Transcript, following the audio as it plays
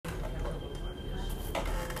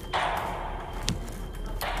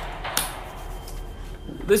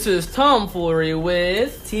This is Tomfoolery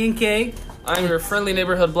with T and K. I'm your friendly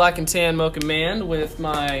neighborhood black and tan mocha man with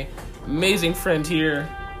my amazing friend here,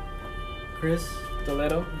 Chris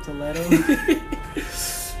Toledo. Toledo.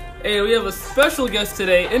 Hey, we have a special guest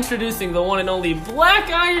today introducing the one and only Black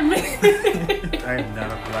Iron Man. I am not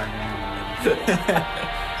a Black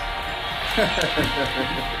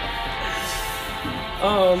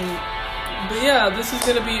Iron Man. But yeah, this is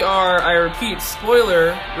gonna be our, I repeat,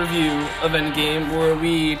 spoiler review of Endgame, where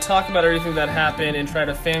we talk about everything that happened and try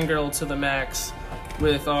to fangirl to the max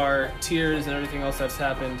with our tears and everything else that's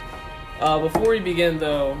happened. Before we begin,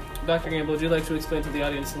 though, Dr. Gamble, would you like to explain to the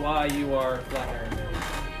audience why you are Black Iron Man?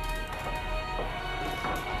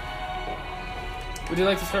 Would you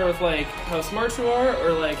like to start with like how smart you are,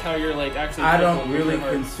 or like how you're like actually? I don't really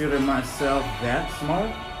consider myself that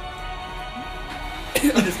smart.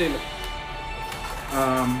 Understatement.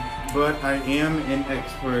 But I am an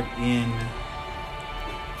expert in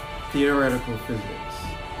theoretical physics.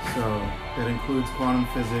 So that includes quantum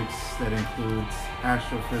physics, that includes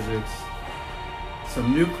astrophysics,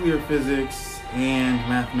 some nuclear physics, and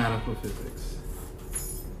mathematical physics.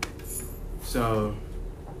 So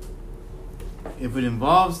if it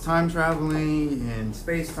involves time traveling and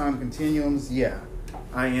space-time continuums, yeah,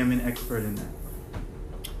 I am an expert in that.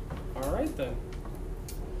 All right then.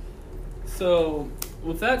 So,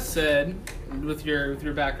 with that said, with your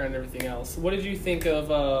background and everything else, what did you think of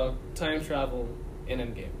time travel in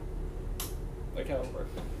Endgame? Like how it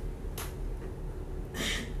worked?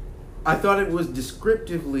 I thought it was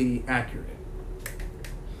descriptively accurate,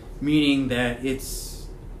 meaning that it's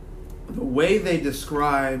the way they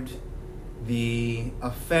described the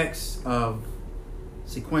effects of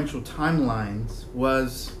sequential timelines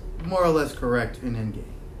was more or less correct in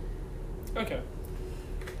Endgame. Okay.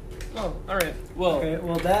 Oh, alright. Well,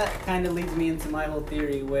 that kind of leads me into my whole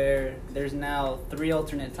theory where there's now 3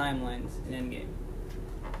 alternate timelines in Endgame.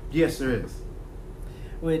 Yes, there is.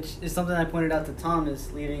 Which is something I pointed out to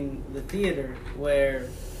Thomas leaving the theater where...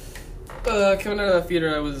 coming out of the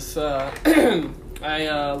theater, I was,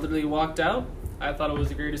 I literally walked out. I thought it was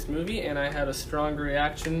the greatest movie, and I had a stronger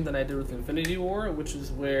reaction than I did with Infinity War, which is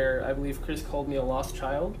where I believe Chris called me a lost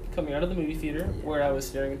child coming out of the movie theater, where I was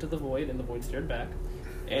staring into the void, and the void stared back.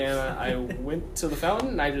 And I went to the fountain,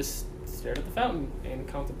 and I just stared at the fountain and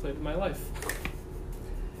contemplated my life.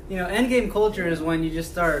 You know, Endgame culture is when you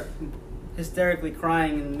just start hysterically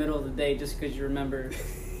crying in the middle of the day just because you remember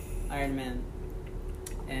Iron Man.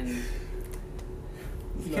 And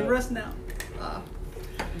you can rest now.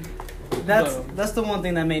 That's the one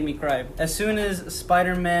thing that made me cry. As soon as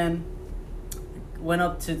Spider-Man went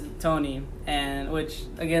up to Tony, and which,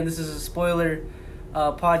 again, this is a spoiler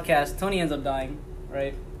podcast, Tony ends up dying,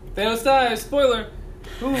 right? Thanos dies, spoiler!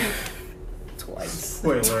 Ooh. Twice.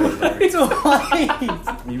 Spoiler alert.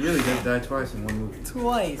 Twice! He really did die twice in one movie.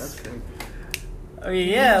 Twice. That's crazy. I mean,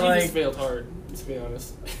 yeah, he like... just failed hard, let's be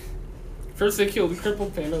honest. First they killed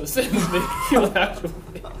crippled Thanos, and then they killed actual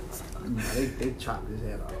Thanos. No, they chopped his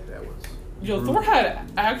head off. That was... Yo, brutal. Thor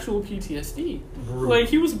had actual PTSD. Brutal. Like,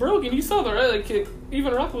 he was broken. You saw that, right? Like,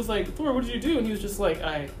 even Rock was like, Thor, what did you do? And he was just like,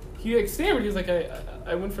 he like stammered. He was like,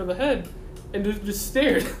 I went for the head. And just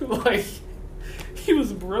stared. Like, he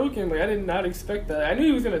was broken. Like, I did not expect that. I knew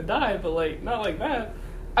he was going to die, but, like, not like that.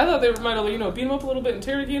 I thought they might have, beat him up a little bit,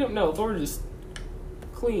 interrogate him. No, Thor just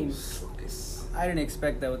clean. I didn't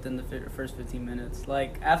expect that within the first 15 minutes.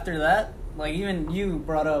 Like, after that, like, even you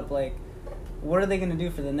brought up, like, what are they going to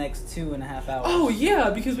do for the next 2.5 hours? Oh, yeah,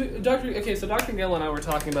 because Dr. Gale and I were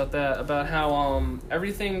talking about that, about how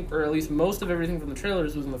everything, or at least most of everything from the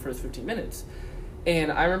trailers was in the first 15 minutes.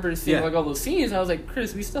 And I remember seeing, like, all those scenes, and I was like,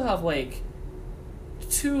 Chris, we still have, like,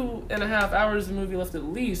 2.5 hours of the movie left at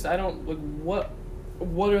least. I don't, like,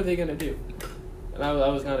 what are they going to do? And I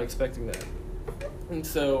was not expecting that. And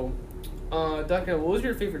so, Dr. Gale, what was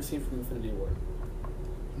your favorite scene from Infinity War?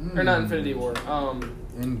 Or not Infinity War,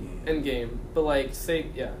 Endgame. But, like,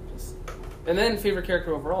 and then favorite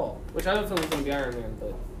character overall, which I don't think was going to be Iron Man,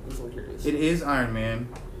 but I'm so curious. It is Iron Man.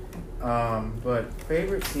 But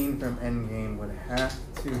favorite scene from Endgame would have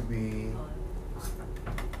to be...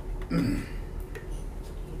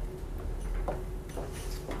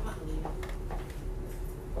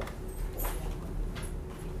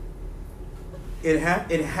 It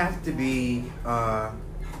have to be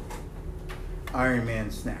Iron Man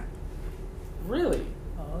snap. Really?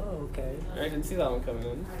 Oh, okay. I didn't see that one coming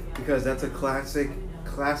in. Because that's a classic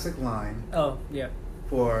line. Oh, yeah.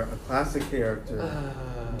 For a classic character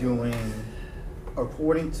doing,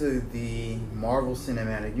 according to the Marvel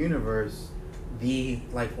Cinematic Universe, the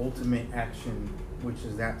like ultimate action, which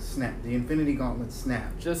is that snap, the Infinity Gauntlet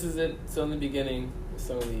snap. Just as it's in the beginning,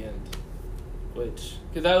 so in the end. Which,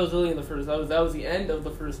 because that was really in the first. That was the end of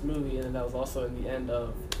the first movie, and then that was also in the end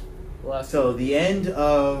of the last. So the end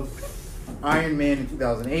of Iron Man in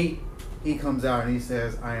 2008, he comes out and he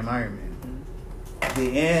says, "I am Iron Man." Mm-hmm.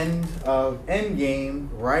 The end of Endgame,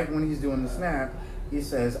 right when he's doing the snap, he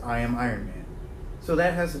says, "I am Iron Man." So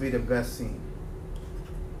that has to be the best scene.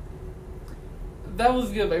 That was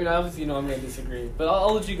good. I mean, obviously, I'm going to disagree, but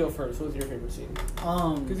I'll let you go first. What was your favorite scene?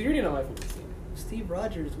 Because you already know my favorite scene. Steve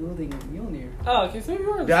Rogers wielding Mjolnir. Oh, okay. So you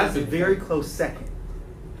were. That's a very close second.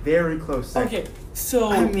 Very close second. Okay, so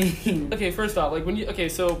I mean, okay. First off, like when you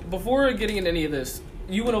so before getting into any of this,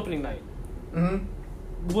 you went opening night.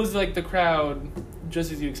 Mm-hmm. Was like the crowd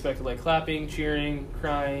just as you expected, like clapping, cheering,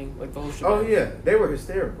 crying, like the whole shit? Oh yeah, they were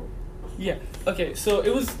hysterical. Yeah. Okay, so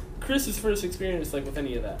it was Chris's first experience like with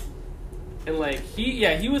any of that, and like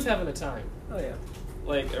he was having a time. oh yeah.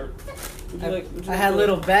 Like, I had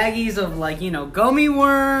little baggies of gummy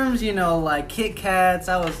worms, like Kit Kats.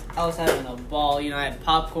 I was having a ball. I had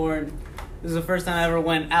popcorn. This is the first time I ever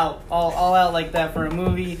went out all out like that for a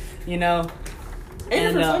movie. And the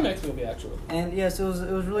first IMAX movie actually. And yes, it was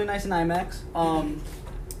really nice in IMAX.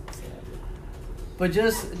 But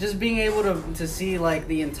just being able to see like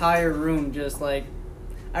the entire room, just like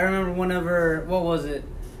I remember whenever what was it?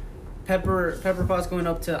 Pepper Potts going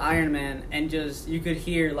up to Iron Man, and just you could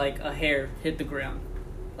hear like a hair hit the ground,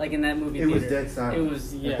 like in that movie. It was dead silent. It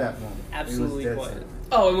was at that moment. absolutely It was dead quiet. silent.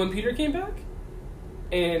 Oh, and when Peter came back,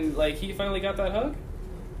 and like he finally got that hug,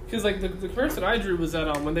 because like the person I drew was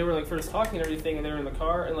that when they were like first talking and everything, and they were in the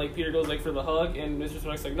car, and like Peter goes like for the hug, and Mr.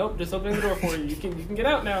 Stark's like, nope, just opening the door for you. You can get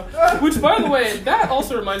out now. Which, by the way, that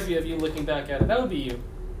also reminds me of you looking back at it. That would be you.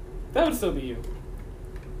 That would still be you.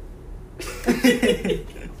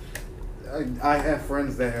 I have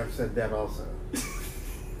friends that have said that also.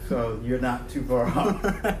 So you're not too far off.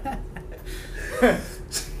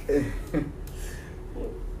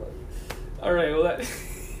 All right, well that it's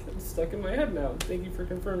stuck in my head now. Thank you for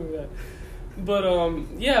confirming that. But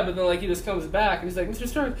yeah, but then like he just comes back and he's like, Mr.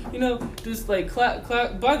 Stark, just like clap.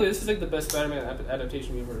 By the way, this is like the best Spider-Man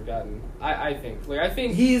adaptation we've ever gotten. I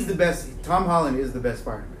think. He is the best. Tom Holland is the best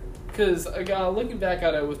Spider-Man. Because looking back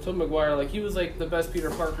at it with Tobey Maguire, like he was like the best Peter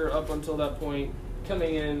Parker up until that point.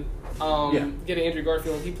 Coming in, getting Andrew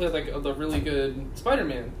Garfield, he played like the really good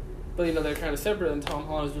Spider-Man. But they're kind of separate, and Tom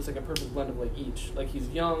Holland is just like a perfect blend of like each. Like he's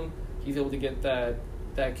young, he's able to get that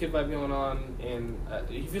kid vibe going on, and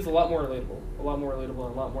he feels a lot more relatable, and a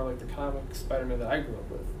lot more like the comic Spider-Man that I grew up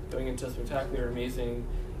with, going into Spectacular, Amazing,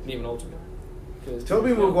 and even Ultimate.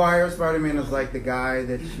 Tobey Maguire Spider-Man is like the guy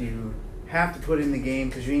that you have to put in the game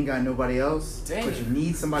because you ain't got nobody else, Dang. but you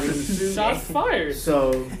need somebody in the suit. Shots fired.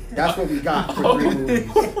 So that's what we got for 3 movies.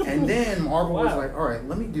 And then Marvel was Wow. like, all right,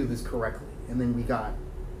 let me do this correctly. And then we got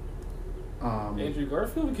Andrew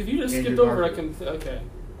Garfield? Because you just Andrew skipped over, Garfield. okay.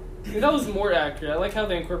 That was more accurate. I like how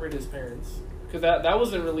they incorporated his parents. Because that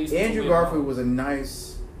wasn't released until Andrew later Garfield on. was a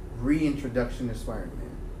nice reintroduction to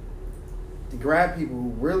Spider-Man. To grab people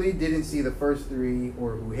who really didn't see the first 3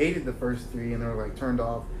 or who hated the first 3 and they were like turned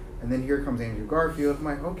off. And then here comes Andrew Garfield. I'm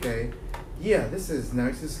like, okay, yeah, this is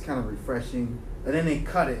nice. This is kind of refreshing. And then they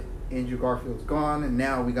cut it. Andrew Garfield's gone, and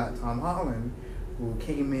now we got Tom Holland, who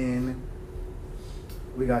came in.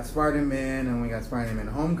 We got Spider-Man, and we got Spider-Man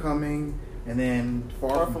Homecoming, and then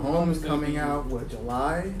Far From Home is coming out,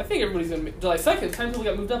 July? I think everybody's going to July 2nd. Time people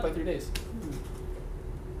got moved up by 3 days.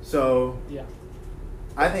 So, Yeah.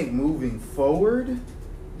 I think moving forward,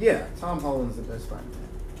 yeah, Tom Holland's the best Spider-Man.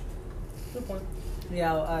 Good point.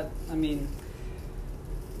 Yeah, I mean,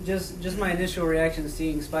 just my initial reaction to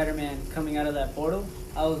seeing Spider-Man coming out of that portal,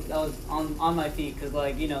 I was on my feet because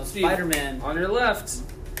Steve, Spider-Man. on your left.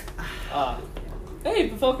 Hey,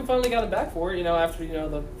 Falcon finally got it back for it. After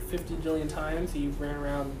the 50 jillion times he ran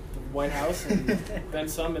around the White House and then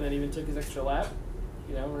some, and then even took his extra lap.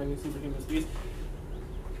 Running superhuman speeds.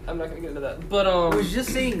 I'm not gonna get into that, but I was just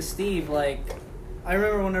seeing Steve I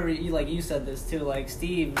remember whenever you said this too,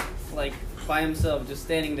 Steve by himself just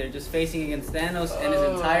standing there just facing against Thanos and his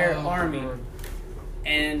entire army, God.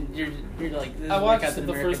 and you're like, this is I where watched Captain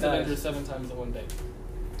the America first dies. Avengers 7 times in one day.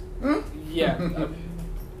 Hmm? Yeah,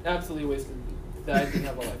 absolutely wasted. That I didn't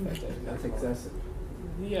have a life that day. That's excessive.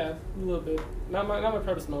 Yeah, a little bit. Not my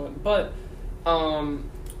proudest moment, but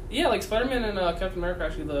yeah, Spider-Man and Captain America are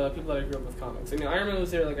actually the people that I grew up with comics. I mean, Iron Man was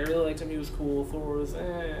there. I really liked him. He was cool. Thor was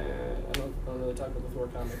I don't really talk about the Thor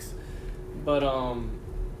comics, but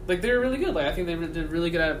they were really good. I think they did really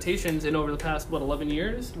good adaptations in over the past 11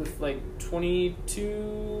 years with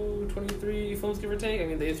 22 23 films, give or take. I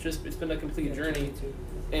mean, it's been a complete journey.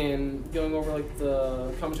 And going over like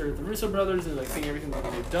the commentary with the Russo brothers and like seeing everything that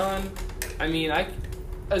they've done. I mean,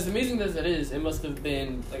 as amazing as it is, it must have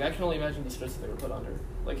been like I can only imagine the stress that they were put under.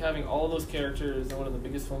 Like having all of those characters in one of the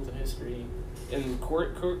biggest films in history and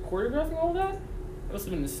choreographing all of that. It must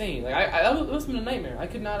have been insane. Like it must have been a nightmare. I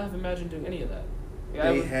could not have imagined doing any of that. Like,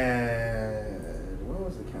 they had, what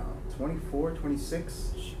was the count? 24,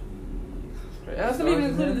 26? That's not even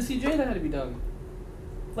including the CJ that had to be done.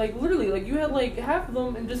 Like literally, like you had like half of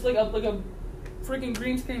them in just like a freaking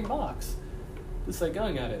green screen box, just like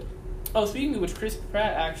going at it. Oh, speaking of which, Chris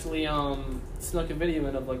Pratt actually snuck a video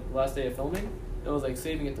in of like the last day of filming. It was like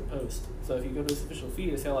saving it to post. So if you go to his official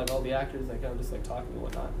feed, it's got like all the actors like kind of just like talking and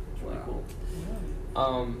whatnot. It's really cool.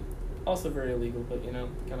 Yeah. Also very illegal, but you know,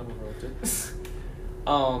 kind of overlooked it.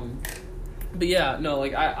 But yeah, no,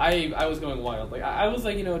 like I was going wild. Like I was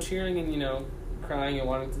like, you know, cheering and, you know, crying and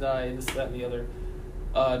wanting to die, this, that, and the other,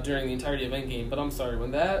 during the entirety of Endgame. But I'm sorry,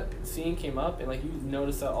 when that scene came up and like you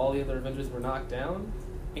noticed that all the other Avengers were knocked down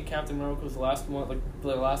and Captain America was the last one, like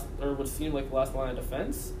the last, or what seemed like the last line of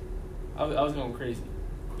defense, I was going crazy.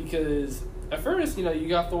 Because at first, you know, you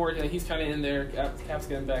got Thor, you know, he's kind of in there, Cap's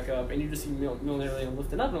getting back up, and you just see Mjolnir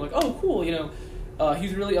lifting up, and I'm like, oh, cool, you know,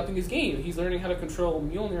 he's really upping his game. He's learning how to control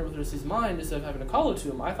Mjolnir with just his mind instead of having to call it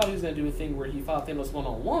to him. I thought he was going to do a thing where he fought Thanos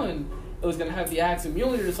one-on-one. It was going to have the axe and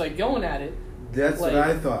Mjolnir just, like, going at it. That's like, what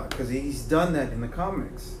I thought, because he's done that in the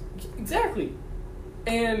comics. Exactly.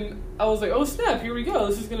 And I was like, oh, snap, here we go.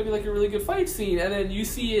 This is going to be, like, a really good fight scene. And then you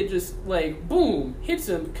see it just, like, boom, hits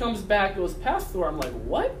him, comes back, goes past Thor. I'm like,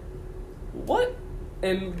 what? What?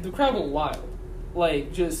 And the crowd went wild.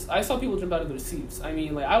 Like, just, I saw people jump out of their seats. I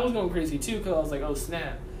mean, like, I was going crazy, too, because I was like, oh,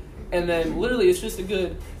 snap. And then, literally, it's just a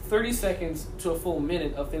good 30 seconds to a full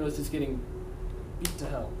minute of Thanos just getting beat to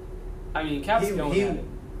hell. I mean, Cap's going at it.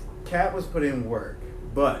 Cap was put in work,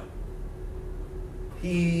 but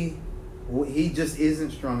he just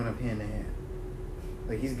isn't strong enough hand-to-hand.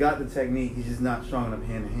 Like, he's got the technique, he's just not strong enough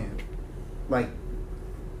hand-to-hand. Like,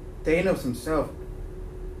 Thanos himself,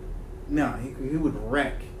 no, he would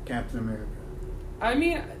wreck Captain America. I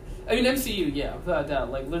mean, MCU, yeah, without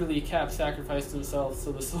doubt. Like, literally, Cap sacrificed himself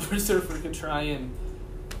so the Silver Surfer could try and...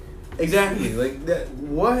 Exactly, like, that,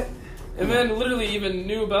 what? And then, literally, even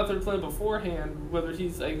knew about their plan beforehand, whether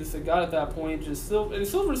he's, like, just a god at that point, and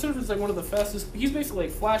Silver Surfer's, like, one of the fastest, he's basically,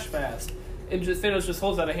 like, flash fast, and just, Thanos just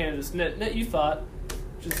holds out a hand and just, net, you thought,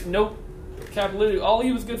 just, nope. Cap, literally, all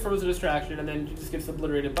he was good for was a distraction, and then he just gets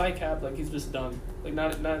obliterated by Cap, like, he's just done. Like,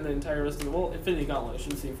 not in the entire rest of the world. Infinity Gauntlet, I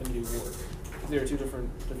shouldn't say Infinity War. They are two different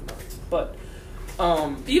arcs. But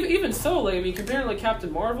even so, like, I mean, comparing like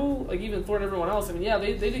Captain Marvel, like even Thor and everyone else, I mean, yeah,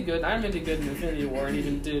 they did good. Iron Man did good in Infinity War, and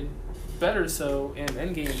even did better so in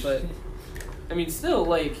Endgame. But I mean, still,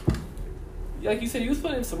 like you said, he was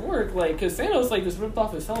putting in some work, like, because Thanos like just ripped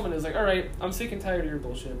off his helmet and was like, all right, I'm sick and tired of your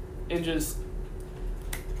bullshit, and just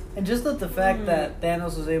the fact that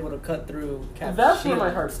Thanos was able to cut through Cap's that's shield. where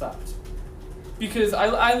my heart stopped. Because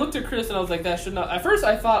I looked at Chris and I was like, that should not... At first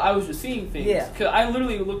I thought I was just seeing things. Yeah. Because I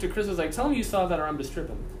literally looked at Chris and was like, tell me you saw that or I'm just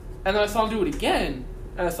tripping. And then I saw him do it again,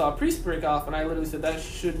 and I saw a priest break off, and I literally said, that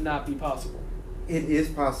should not be possible. It is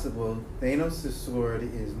possible. Thanos' sword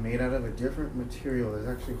is made out of a different material that's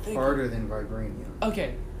actually harder than vibranium.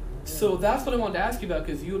 Okay. So that's what I wanted to ask you about,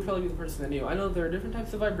 because you would probably be the person that knew. I know there are different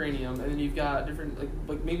types of vibranium, and then you've got different,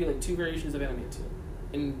 like maybe like two variations of adamantium.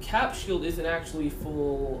 And Cap's shield isn't actually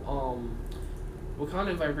full,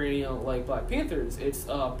 Wakandan vibranium like Black Panther's. It's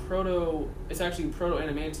actually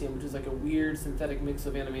proto-adamantium, which is like a weird synthetic mix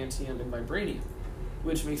of adamantium and vibranium,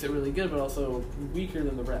 which makes it really good, but also weaker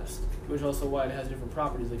than the rest. Which is also why it has different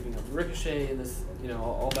properties, like being able to ricochet and this, you know,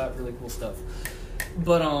 all that really cool stuff.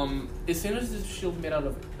 But is Thanos' shield made out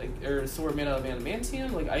of or sword made out of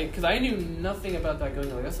adamantium? Because I knew nothing about that going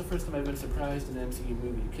on. Like, that's the first time I've been surprised in an MCU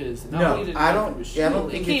movie. Because not only did I don't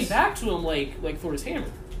think it came back to him like Thor's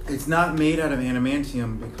hammer. It's not made out of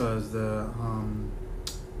adamantium because the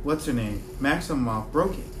what's her name, Maximoff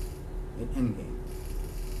broke it in Endgame,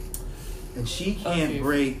 and she can't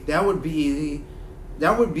break. That would be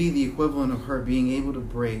the equivalent of her being able to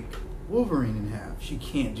break Wolverine in half. She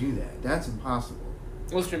can't do that. That's impossible.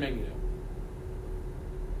 What's your Magneto?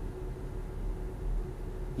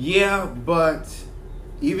 Yeah, but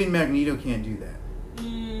even Magneto can't do that.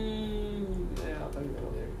 Yeah, I'll talk about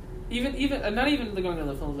it later. Even not even going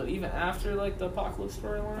into the films, but even after like the Apocalypse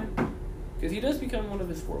storyline, because he does become one of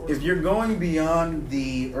his four. If you're going beyond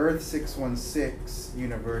the Earth 616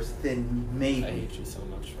 universe, then maybe. I hate you so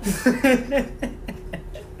much. I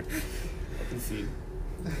concede.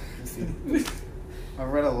 I've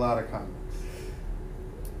read a lot of comics.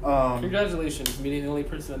 Congratulations, meeting the only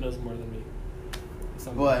person that knows more than me.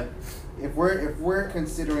 But if we're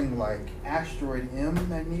considering like Asteroid M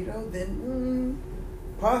Magneto, then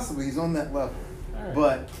possibly he's on that level. Right.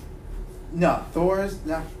 But no, Thor's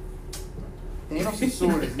not. Thanos'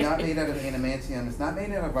 sword is not made out of adamantium. It's not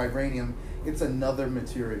made out of vibranium. It's another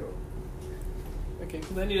material. Okay,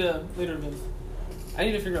 because I need to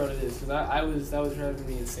figure out what it is because that was driving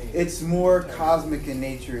me insane. It's more cosmic in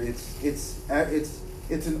nature. It's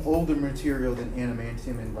an older material than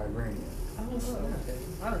adamantium and vibranium. Oh, okay.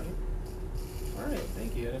 All right.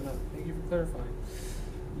 Thank you. Thank you for clarifying.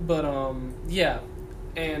 But yeah.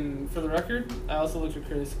 And for the record, I also looked at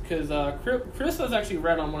Chris because Chris was actually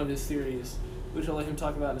read on one of his theories, which I'll let him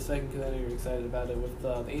talk about in a second because I know you're excited about it with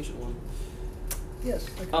the ancient one. Yes.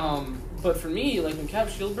 Okay. But for me, like when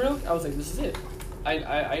Cap's shield broke, I was like, this is it.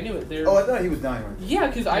 I knew it. Oh, I thought he was dying. Right? Yeah,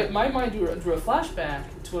 because my mind drew a flashback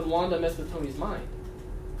to when Wanda messed with Tony's mind.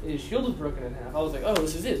 His shield was broken in half. I was like, oh,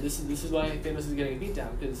 this is it. This is why Thanos is getting a beat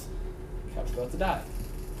down because Cap's about to die.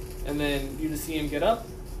 And then you just see him get up,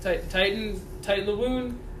 tighten the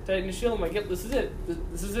wound, tighten the shield. I'm like, yep, this is it.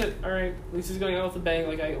 This is it. All right, at least he's going out with a bang,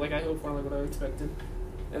 like I hoped for, like what I expected.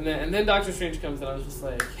 And then Doctor Strange comes, and I was just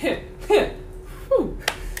like, whew.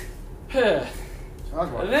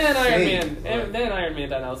 And then Iron Man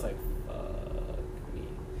died, and I was like, fuck me.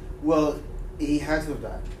 Well, he had to have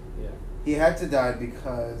died. Yeah. He had to die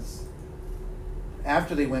because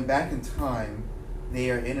after they went back in time, they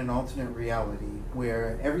are in an alternate reality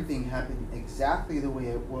where everything happened exactly the way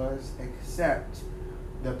it was, except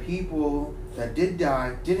the people that didn't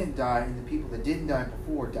die, and the people that didn't die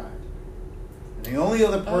before died. And the only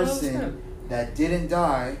other person that didn't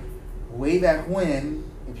die way back when,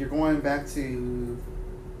 if you're going back to,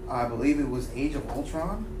 I believe it was Age of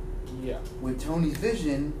Ultron, yeah, with Tony's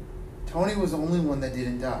vision, Tony was the only one that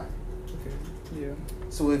didn't die. Okay. Yeah.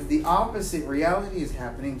 So if the opposite reality is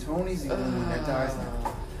happening, Tony's the only one that dies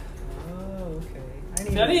now. Oh, okay.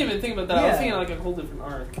 I didn't even think about that. Yeah. I was thinking like a whole different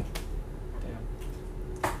arc.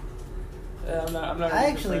 Damn. I'm not I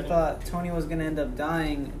actually thought Tony was going to end up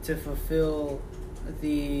dying to fulfill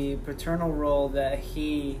the paternal role that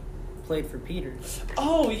he played for Peter.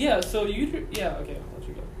 Oh yeah, so okay, I'll let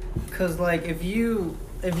you go. Because like if you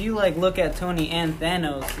like look at Tony and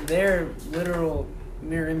Thanos, they're literal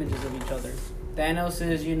mirror images of each other. Thanos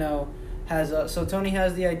is, so Tony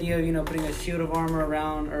has the idea of, putting a shield of armor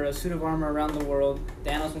around, or a suit of armor around the world.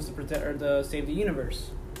 Thanos wants to protect or to save the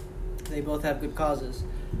universe. They both have good causes.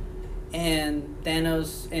 And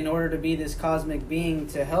Thanos, in order to be this cosmic being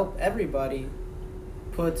to help everybody,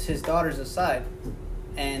 puts his daughters aside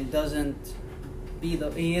and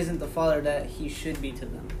he isn't the father that he should be to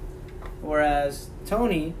them. Whereas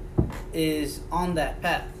Tony is on that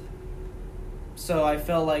path. So I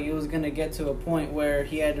felt like it was going to get to a point where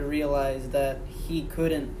he had to realize that he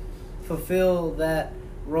couldn't fulfill that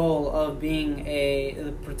role of being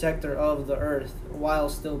the protector of the earth while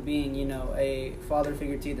still being, a father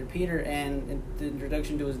figure to either Peter and the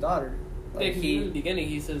introduction to his daughter. Like in the beginning,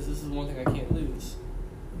 he says, this is one thing I can't lose.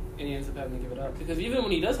 And he ends up having to give it up. Because even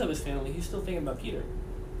when he does have his family, he's still thinking about Peter.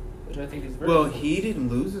 Which I think is very important. He didn't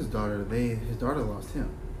lose his daughter. His daughter lost him.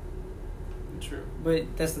 True.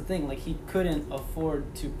 But that's the thing, like he couldn't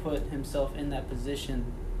afford to put himself in that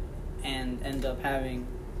position and end up having,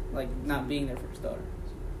 like, not being there for his daughter.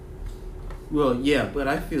 Well, yeah, but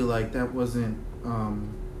I feel like that wasn't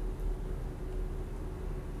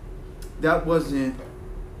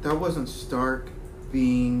Stark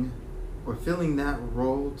being or filling that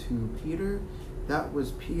role to Peter. That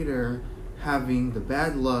was Peter having the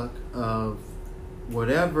bad luck of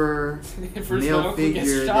whatever male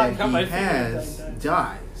figure that he has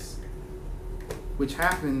dies, which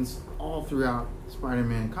happens all throughout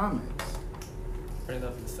Spider-Man comics. Bring it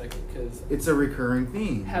up in a second, because it's a recurring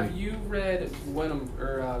theme. Have you read Gwenum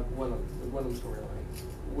storyline,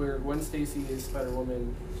 where Gwen Stacy is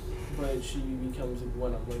Spider-Woman, but she becomes a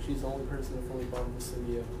Gwenum? Like she's the only person to fully bond with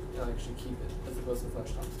symbiote and actually keep it, as opposed to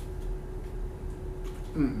Flesh Thompson.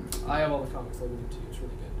 I have all the comics. I'll give it to you. It's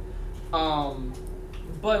really good.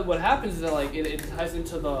 But what happens is that like it ties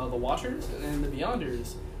into the Watchers and the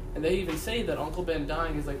Beyonders, and they even say that Uncle Ben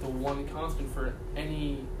dying is like the one constant for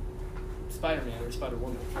any Spider-Man or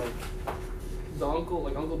Spider-Woman. Like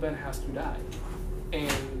Uncle Ben has to die,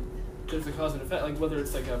 and there's a cause and effect. Like whether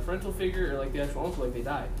it's like a parental figure or like the actual uncle, like they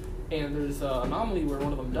die. And there's an anomaly where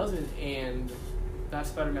one of them doesn't, and that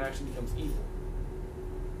Spider-Man actually becomes evil.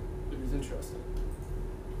 It was interesting.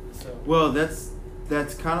 So. Well, that's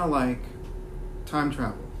kind of like time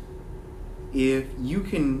travel. If you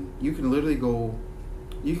can literally go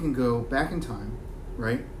back in time,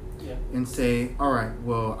 right? Yeah. and say, all right,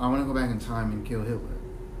 well, I want to go back in time and kill Hitler.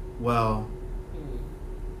 Well,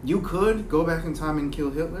 you could go back in time and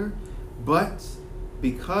kill Hitler, but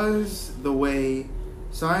because the way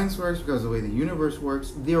science works, because the way the universe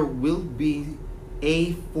works, there will be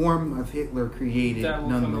a form of Hitler created That will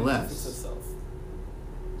nonetheless. come into itself.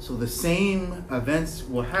 So the same events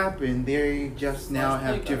will happen. They just now Let's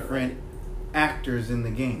have think about it, different actors in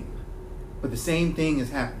the game, but the same thing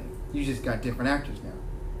is happening. You just got different actors now.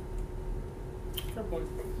 Fair point.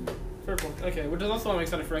 Fair point. Okay, which is also why I'm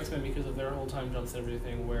excited for X-Men because of their whole time jumps and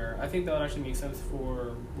everything, where I think that would actually make sense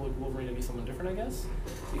for Wolverine to be someone different, I guess.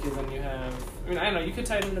 Because then you have... I mean, I don't know, you could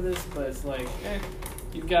tie it into this, but it's like,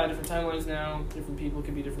 you've got different timelines now, different people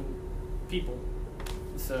can be different people.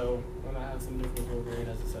 So, why not have some different Wolverine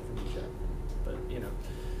as a set from each other? But, you know.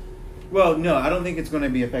 Well, no, I don't think it's going to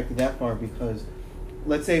be affected that far because,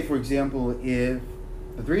 let's say, for example, if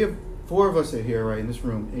the four of us are here, right, in this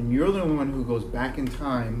room, and you're the one who goes back in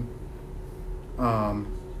time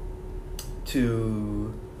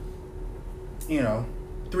to,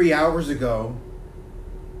 3 hours ago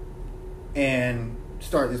and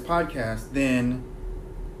start this podcast, and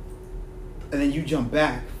then you jump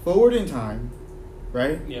back forward in time,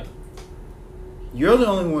 right? Yeah. You're the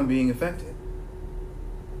only one being affected.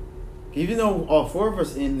 Even though all four of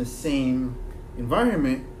us in the same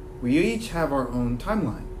environment, we each have our own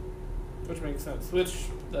timeline. Which makes sense. Which,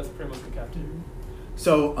 that's pretty much the captain.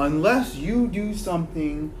 So unless you do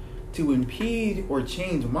something to impede or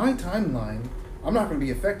change my timeline, I'm not going to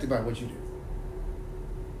be affected by what you do.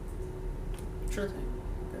 Sure.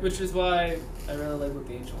 Which is why I really like what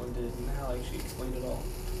the Ancient One did and how she explained it all.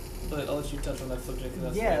 But I'll let you touch on that subject. 'Cause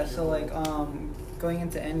that's Yeah, so going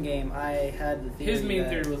into Endgame, I had the theory. his main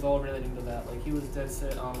theory was all relating to that. Like he was dead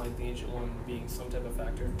set on like the Ancient One being some type of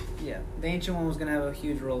factor. Yeah, the Ancient One was gonna have a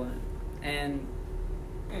huge role in it, and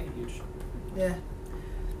Huge. yeah,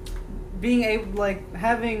 being able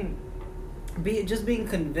just being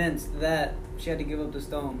convinced that she had to give up the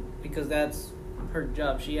stone because that's her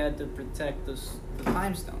job. She had to protect the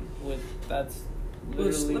Time Stone. Let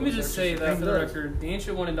me just say that for the record, the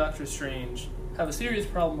Ancient One and Doctor Strange have a serious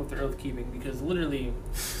problem with their oath keeping because literally,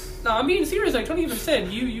 no, I'm being serious. Like Tony even said,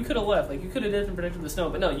 you could have left, like you could have definitely protected the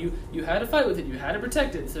stone, but no, you had to fight with it, you had to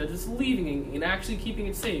protect it instead of just leaving and actually keeping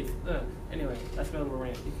it safe. Anyway, that's my little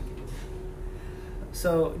rant.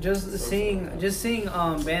 So just seeing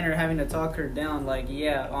Banner having to talk her down, like,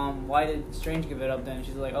 why did Strange give it up then?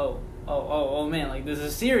 She's like, oh man, like this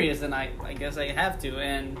is serious, and I guess I have to,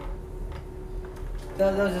 and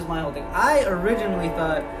that was just my whole thing. I originally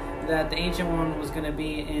thought that the Ancient One was gonna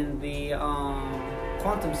be in the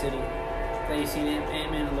Quantum City that you see in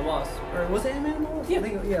Ant-Man and the Wasp, or was it Ant-Man and the Wasp?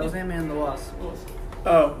 Yeah, it was Ant-Man and the Wasp.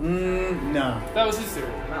 Oh, no. That was his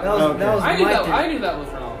theory. That was I my knew that was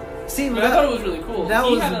wrong. See, but I thought it was really cool. That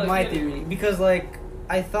He was had, my theory because,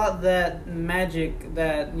 I thought that magic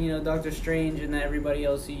that Doctor Strange and that everybody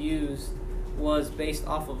else used was based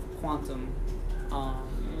off of quantum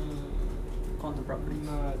properties.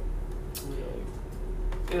 Not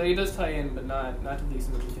really. It does tie in, but not to the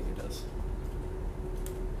extent that you think it does.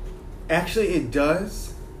 Actually, it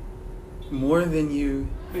does more than you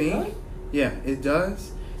think. Really? Yeah, it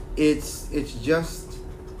does. It's just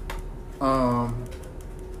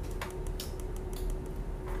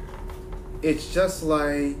it's just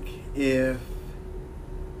like if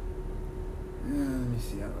let me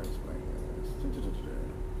see how I explain this.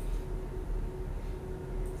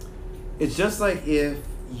 It's just like if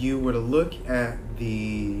you were to look at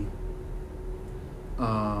the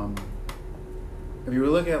if you were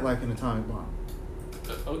to look at like an atomic bomb.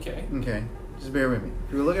 Okay. Okay, just bear with me.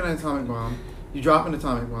 If you were looking at an atomic bomb, you drop an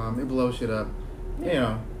atomic bomb, it blows shit up.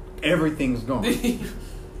 Everything's gone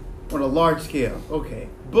on a large scale. Okay,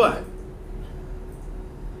 but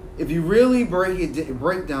if you really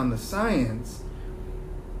break down the science,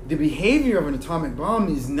 the behavior of an atomic bomb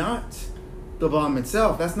is not the bomb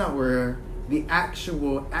itself. That's not where the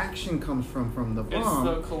actual action comes from the bomb.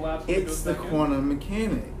 It's the collapse. It's the quantum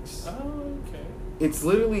mechanics. Oh, okay. It's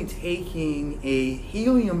literally taking a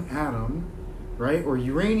helium atom, right, or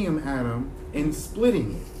uranium atom, and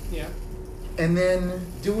splitting it. Yeah. And then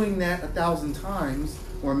doing that 1,000 times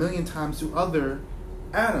or 1,000,000 times to other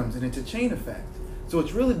atoms, and it's a chain effect. So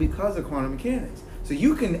it's really because of quantum mechanics. So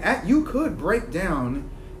you could break down,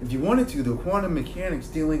 if you wanted to, the quantum mechanics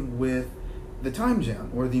dealing with the time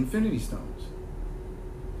gem or the Infinity Stones.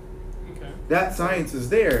 Okay. That science is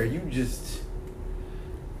there. You just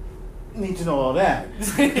need to know all that.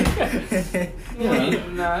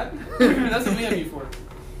 Not. That's what we have you for.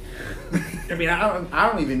 I mean, I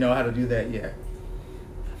don't even know how to do that yet.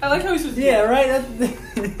 I like how he says Yeah, right?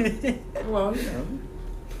 That's Well, you know,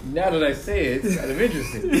 now that I say it, it's kind of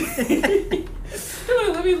interesting.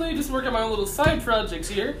 Let me just work on my own little side projects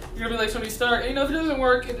here. You're gonna be like Tony Stark. You know, if it doesn't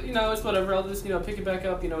work, it's whatever. I'll just pick it back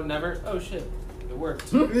up. Never. Oh shit, it worked.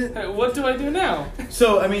 Hey, what do I do now?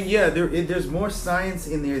 So I mean, yeah, there's more science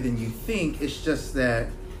in there than you think. It's just that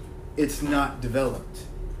it's not developed.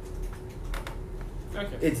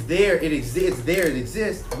 Okay. It's there. It exists. It's there. It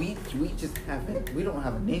exists. We just haven't. We don't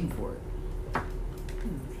have a name for it.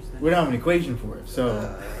 We don't have an equation for it.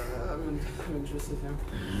 So. I'm interested now.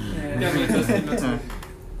 Yeah. Yeah, I'm interested. That's it.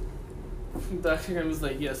 Dr. Graham was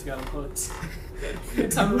like, yes, got him hooked.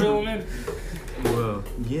 Time to reel him in. Well,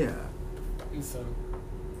 yeah. And so,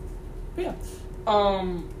 but yeah.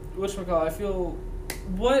 Whatchamacallit, I feel,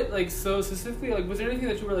 so specifically, was there anything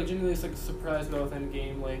that you were, genuinely, surprised about with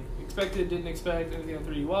Endgame? Expected, didn't expect, anything that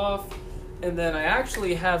threw you off? And then I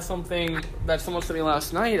actually have something that someone said to me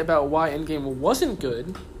last night about why Endgame wasn't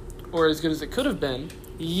good, or as good as it could have been.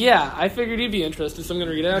 Yeah, I figured you'd be interested, so I'm going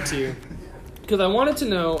to read it out to you. Because I wanted to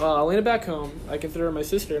know, Elena back home, I consider her my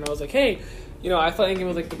sister, and I was like, hey, I thought Endgame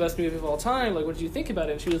was, the best movie of all time. What did you think about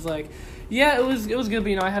it? And she was like, yeah, it was good,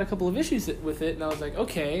 but, I had a couple of issues with it. And I was like,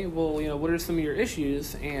 okay, well, what are some of your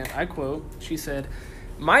issues? And I quote, she said,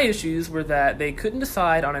 my issues were that they couldn't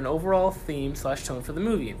decide on an overall theme/tone for the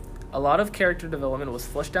movie. A lot of character development was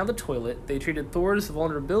flushed down the toilet. They treated Thor's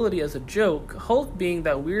vulnerability as a joke. Hulk being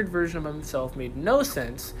that weird version of himself made no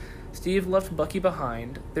sense. Steve left Bucky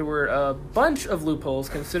behind. There were a bunch of loopholes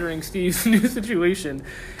considering Steve's new situation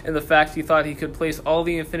and the fact he thought he could place all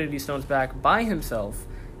the Infinity Stones back by himself.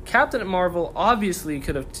 Captain Marvel obviously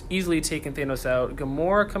could have easily taken Thanos out.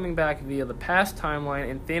 Gamora coming back via the past timeline,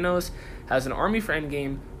 and Thanos has an army for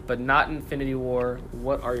Endgame, but not Infinity War.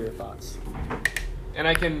 What are your thoughts? And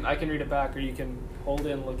I can read it back, or you can hold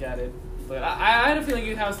it and look at it. But I had a feeling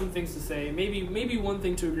you'd have some things to say. Maybe one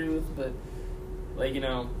thing to agree with, but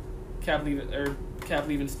Cap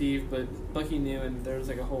leaving Steve, but Bucky knew, and there was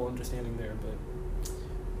a whole understanding there. But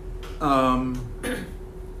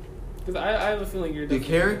because I have a feeling you're the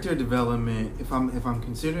character development. If I'm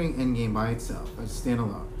considering Endgame by itself as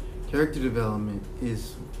standalone, character development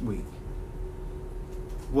is weak.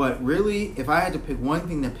 What really, if I had to pick one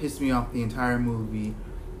thing that pissed me off the entire movie,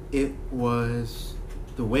 it was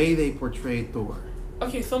the way they portrayed Thor.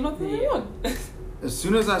 Okay, so I'm not the only one. As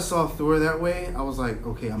soon as I saw Thor that way, I was like,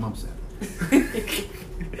 okay, I'm upset.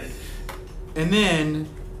 And then,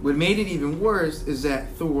 what made it even worse is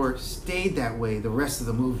that Thor stayed that way the rest of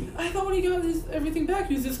the movie. I thought when he got everything back,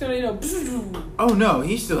 he was just gonna, Oh no,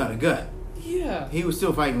 he still had a gut. Yeah. He was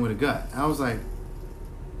still fighting with a gut. I was like,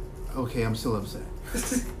 okay, I'm still upset.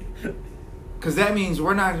 Because that means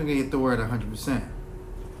we're not going to get Thor at 100%.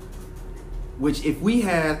 Which, if we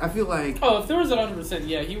had, I feel like... Oh, if there was at 100%,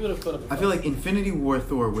 yeah, he would have put up a I feel like Infinity War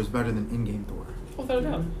Thor was better than Endgame Thor. Without a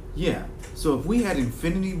doubt. Yeah. So if we had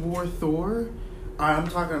Infinity War Thor, I'm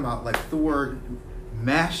talking about, Thor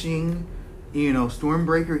mashing,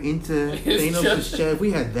 Stormbreaker into Thanos' chest. If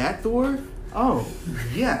we had that Thor, oh,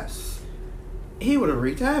 yes. He would have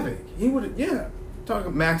wreaked havoc. He would have, yeah.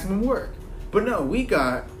 Talking maximum work. But no, we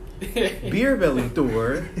got beer belly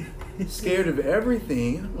Thor, scared of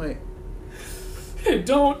everything. I'm like,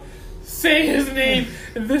 don't say his name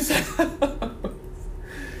in this house. I'm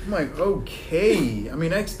like, okay. I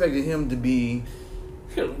mean, I expected him to be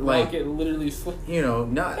Rocket literally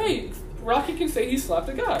not. Hey, Rocket can say he slapped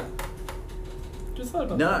a guy. Just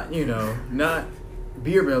thought about that. Not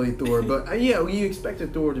beer belly Thor, but yeah, you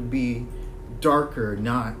expected Thor to be darker,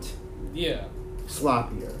 not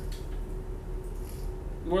sloppier.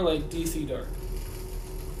 More like DC Dark.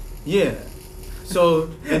 Yeah.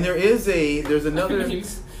 So, and there's another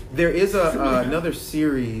another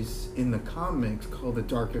series in the comics called the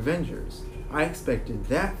Dark Avengers. I expected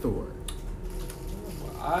that Thor.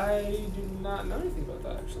 I do not know anything about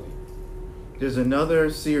that, actually. There's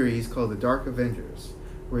another series called the Dark Avengers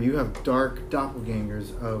where you have dark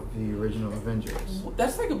doppelgangers of the original Avengers.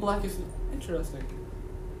 That's like a Blackest. Interesting.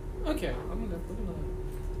 Okay, I'm gonna look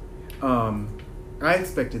at that. I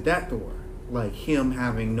expected that Thor, like him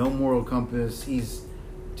having no moral compass. He's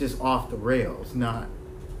just off the rails, not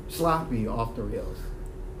sloppy off the rails,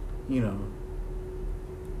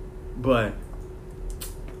 But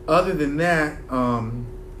other than that,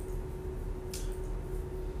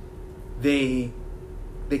 they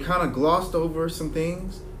kind of glossed over some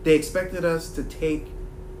things. They expected us to take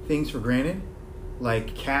things for granted,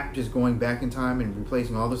 like Cap just going back in time and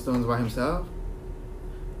replacing all the stones by himself.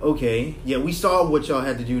 Okay, yeah, we saw what y'all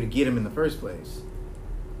had to do to get him in the first place.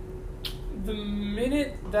 The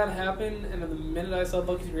minute that happened, and the minute I saw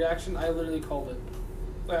Bucky's reaction, I literally called it.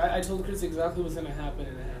 I told Chris exactly what's gonna happen,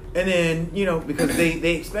 and it happened. And then, you know, because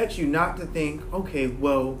they expect you not to think, okay,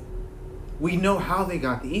 well, we know how they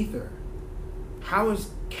got the ether. How is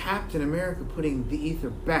Captain America putting the ether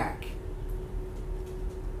back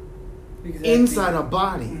inside a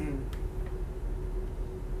body? Mm.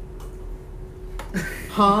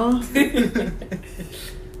 Huh?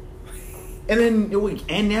 And then,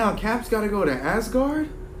 and now Cap's got to go to Asgard?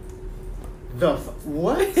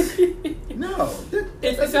 What? No.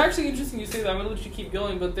 It's actually interesting you say that. I'm gonna let you keep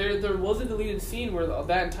going, but there was a deleted scene where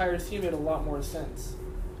that entire scene made a lot more sense.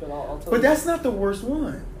 But I'll tell you. But that's not the worst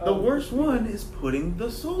one. The Oh. worst one is putting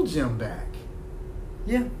the Soul Gem back.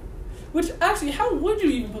 Yeah. Which actually, how would you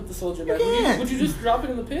even put the soldier back? can't. Would you just drop it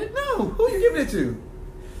in the pit? No, who are you giving it to?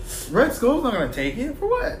 Red Skull's not gonna take it for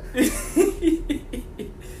what?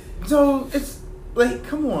 So it's like,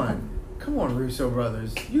 come on, Russo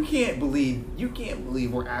brothers. You can't believe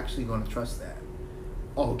we're actually gonna trust that.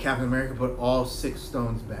 Oh, Captain America put all 6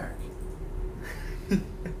 stones back.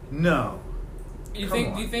 No. Do Come you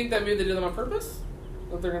on. think that maybe they did that on purpose?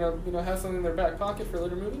 That they're gonna have something in their back pocket for a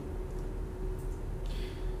later movie?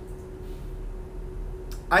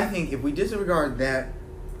 I think if we disregard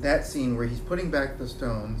that scene where he's putting back the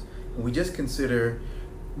stones, and we just consider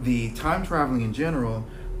the time traveling in general,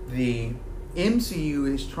 the MCU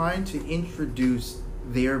is trying to introduce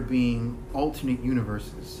there being alternate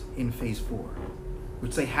universes in Phase 4,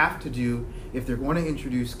 which they have to do if they're going to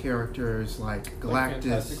introduce characters like Like Galactus,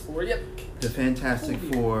 Fantastic Four. Yep. the Fantastic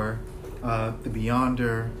Four, the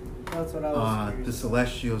Beyonder, That's what I was the curious.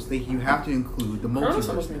 Celestials. You have to include the Kronos multiverse.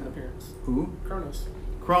 almost made now. an appearance. Who?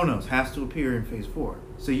 Kronos has to appear in Phase 4.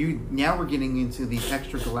 So now we're getting into these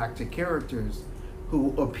extragalactic characters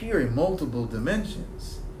who appear in multiple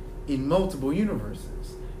dimensions, in multiple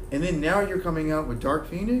universes. And then now you're coming out with Dark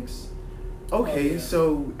Phoenix? Okay, Oh, yeah.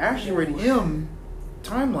 so Asteroid M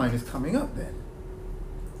timeline is coming up then.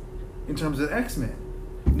 In terms of X-Men.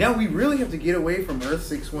 Now we really have to get away from Earth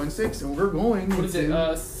 616 and we're going What is it? into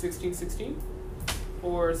 1616?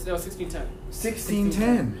 Or no, 1610.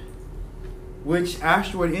 1610. Which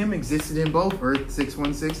Asteroid M existed in both Earth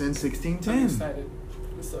 616 and I'm 1610. excited.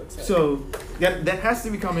 I'm so excited. So that has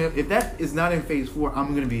to be coming up. If that is not in Phase 4, I'm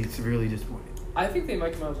going to be severely disappointed. I think they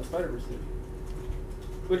might come out with a Spider-Verse movie.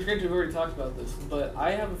 Which, granted, we've already talked about this, but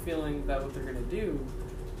I have a feeling that what they're gonna do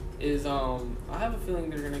is, I have a feeling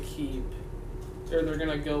they're gonna keep, or they're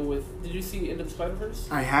gonna go with. Did you see Into the Spider-Verse?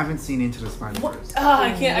 I haven't seen Into the Spider-Verse.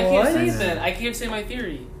 I can't What? say it then. I can't say my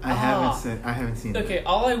theory. I haven't seen it. Okay,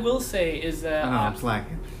 all I will say is that I know, I'm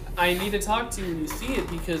slacking. I need to talk to you when you see it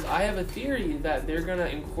because I have a theory that they're gonna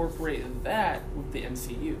incorporate that with the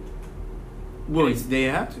MCU. Well, they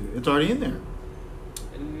have to. It's already in there.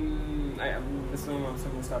 This one I'm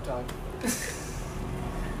gonna stop talking.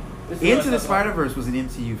 Into the Spider-Verse was an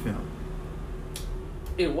MCU film.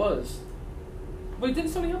 It was. Wait,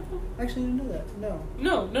 didn't Sony help them? Actually, I didn't know that.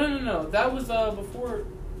 No. No. That was before.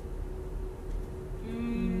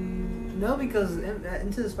 No, because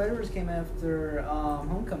Into the Spider-Verse came after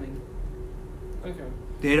Homecoming. Okay.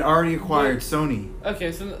 They had already acquired Sony.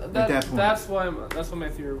 Okay, so that point. that's why my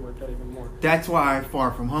theory worked out even more. That's why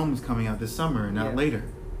Far From Home is coming out this summer, not Yeah. later.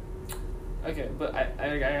 Okay, but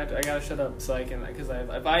I gotta shut up so I can, because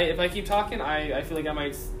if I keep talking I feel like I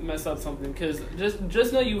might mess up something, because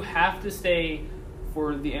just know you have to stay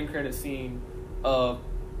for the end credit scene of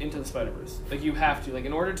Into the Spider-Verse. Like you have to, like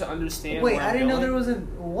in order to understand. Wait, where I I'm didn't know going. there was a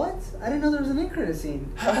what? I didn't know there was an end credit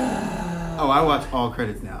scene. Oh, I watch all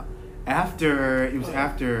credits now. After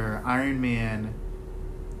Iron Man.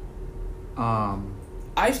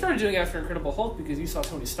 I started doing it after Incredible Hulk because you saw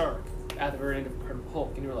Tony Stark at the very end of Incredible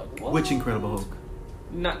Hulk, and you were like, "What?" Which Incredible Hulk?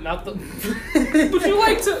 Not the. But you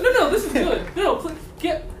like to? No. This is good. No,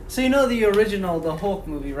 get. So you know the original, the Hulk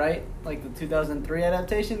movie, right? Like the 2003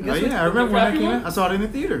 adaptation. Oh Guess yeah, I remember when that crappy came one? out. I saw it in the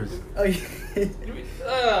theaters. Oh,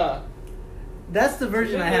 yeah. That's the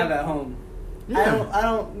version I have at home. Yeah. I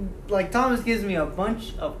don't like Thomas gives me a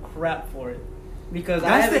bunch of crap for it because I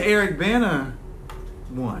That's haven't. the Eric Bana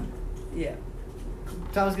one. Yeah.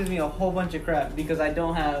 Thomas gives me a whole bunch of crap because I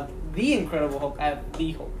don't have the Incredible Hulk. I have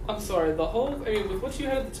the Hulk. I'm sorry. The whole. I mean, with what you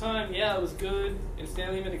had at the time, yeah, it was good, and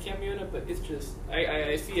Stanley made a cameo in it. But it's just,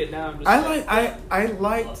 I see it now. I'm just I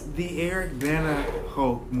liked the Eric Bana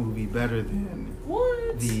Hulk movie better than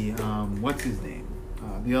what? the what's his name,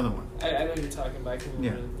 the other one. I know what you're talking about. I can't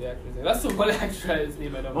remember Yeah. the actor's name. That's the one actor's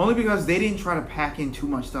name I don't. Only know. because they didn't try to pack in too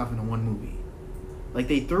much stuff into one movie. Like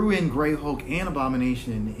they threw in Grey Hulk and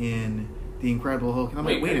Abomination in the Incredible Hulk, and I'm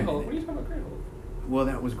like, wait a Grey Hulk. minute. What are you talking about, Grey Hulk? Well,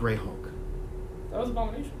 that was Grey Hulk. That was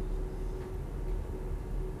Abomination.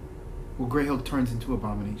 Well, Grey Hulk turns into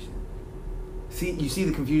Abomination. You see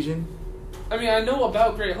the confusion? I mean, I know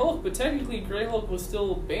about Grey Hulk, but technically Grey Hulk was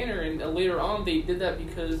still Banner, and later on they did that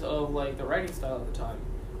because of like the writing style at the time.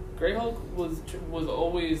 Grey Hulk was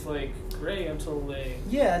always like gray until they.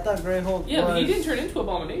 Yeah, I thought Grey Hulk. Yeah, was... but he didn't turn into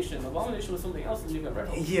Abomination. Abomination was something else, and you got Red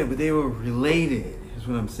Hulk. Yeah, but they were related. Is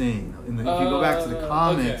what I'm saying. If you go back to the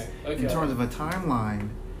comics, okay. in terms of a timeline,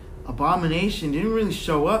 Abomination didn't really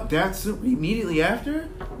show up that soon. Immediately after,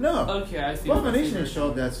 no. Okay, I see. Abomination didn't show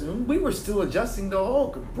up that soon. We were still adjusting the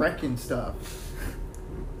Hulk, wrecking stuff.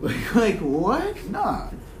 like what? Nah.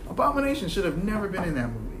 Abomination should have never been in that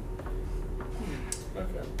movie.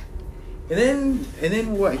 Okay. And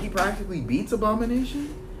then what? He practically beats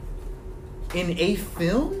Abomination in a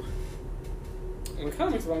film. In the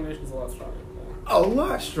comics, Abomination's a lot stronger. A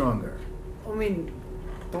lot stronger. I mean,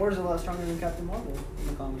 Thor's a lot stronger than Captain Marvel in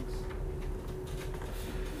the comics.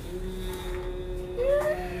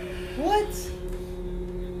 What?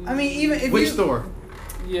 I mean, even if Which Thor?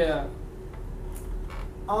 Yeah.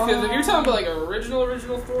 Because if you're talking about like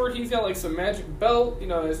original Thor, he's got like some magic belt. You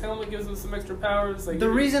know, his helmet gives him some extra powers. Like the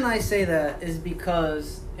reason I say that is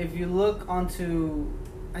because if you look onto,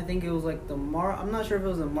 I think it was like I'm not sure if it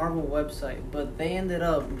was a Marvel website, but they ended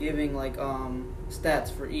up giving like stats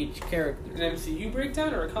for each character. An MCU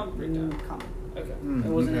breakdown or a comic breakdown? Comic. Okay.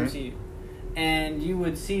 It wasn't MCU. And you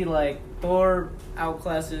would see like Thor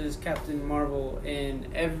outclasses Captain Marvel in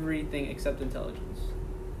everything except intelligence.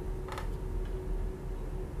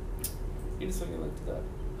 You just something like that.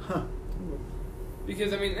 Huh.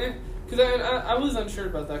 Because I mean, because I was unsure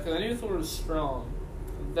about that because I knew Thor was strong.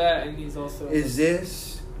 That and he's also. Is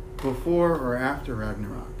this before or after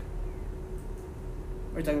Ragnarok?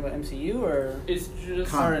 Are you talking about MCU or? It's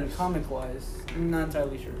just. Or comic wise, I'm not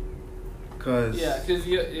entirely sure. Because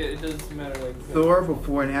it does matter. Like Thor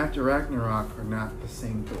before and after Ragnarok are not the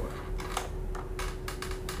same Thor.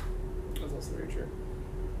 That's also very true.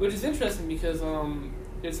 Which is interesting because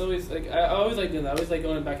it's always like I always like doing that. I always like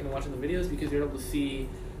going back and watching the videos because you're able to see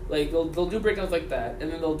like they'll do breakdowns like that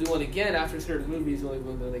and then they'll do one again after certain movies like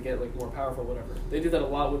when they get like more powerful whatever. They do that a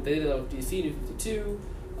lot they did that with DC New 52.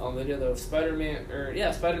 They did that with Spider-Man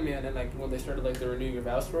and like when they started like the Renewing Your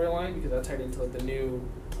Vows storyline because that tied into like the new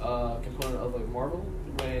component of like Marvel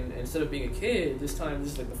when instead of being a kid this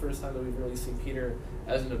is like the first time that we've really seen Peter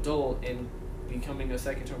as an adult and becoming a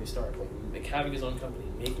second Tony Stark like having his own company,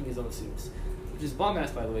 making his own suits. Which is bomb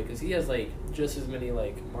ass by the way because he has like just as many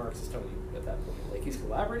like marks as Tony at that point. Like he's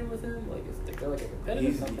collaborating with him, like they're like a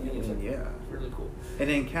competitive company. It's like, yeah, really cool. And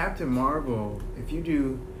then Captain Marvel, if you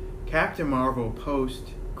do Captain Marvel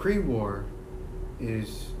post Kree War,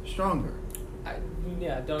 is stronger. I don't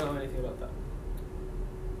know anything about that.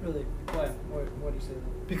 Really? Why? Why do you say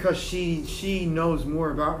that? Because she knows more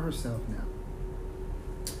about herself now.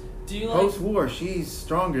 Do you like post war? She's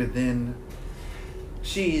stronger than.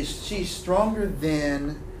 She's stronger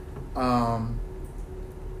than. I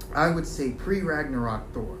would say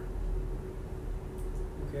pre-Ragnarok Thor.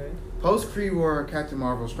 Okay. Post Kree War Captain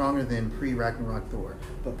Marvel stronger than pre-Ragnarok Thor,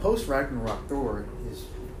 but post Ragnarok Thor is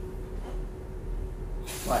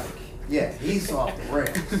like, yeah, he's off the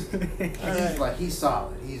rails. He's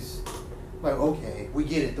solid. He's like, okay, we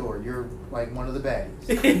get it, Thor. You're like one of the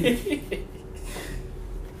baddies.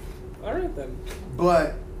 All right then.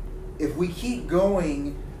 But if we keep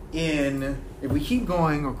going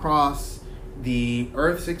across the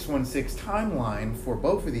Earth 616 timeline for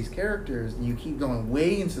both of these characters, and you keep going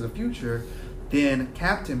way into the future, then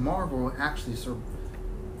Captain Marvel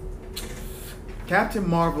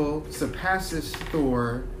surpasses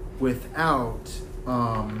Thor without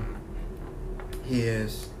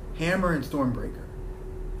his hammer and Stormbreaker.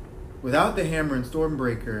 Without the hammer and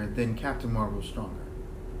Stormbreaker, then Captain Marvel's stronger.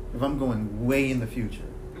 If I'm going way in the future.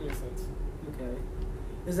 Makes sense. Okay.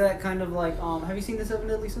 Is that kind of like have you seen the Seven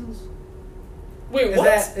Deadly Sins? Wait,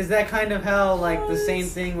 what? Is that kind of how like the same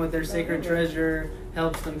thing with their sacred treasure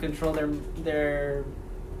helps them control their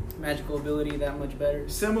magical ability that much better?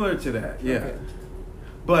 Similar to that, yeah. Okay.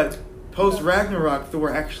 But post Ragnarok,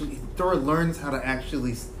 Thor learns how to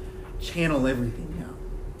actually channel everything now.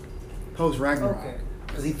 Post Ragnarok. Okay.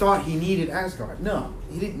 Because he thought he needed Asgard. No,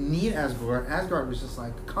 he didn't need Asgard. Asgard was just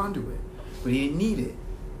like a conduit. But he didn't need it.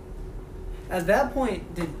 At that point,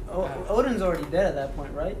 Odin's already dead at that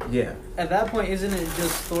point, right? Yeah. At that point, isn't it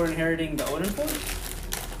just Thor inheriting the Odin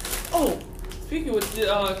Force? Oh, speaking of which,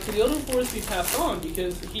 could the Odin Force be passed on?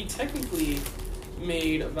 Because he technically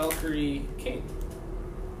made Valkyrie king.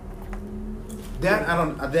 That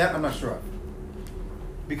I'm not sure of.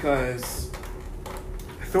 Because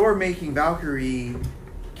Thor making Valkyrie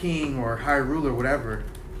king or high ruler, whatever,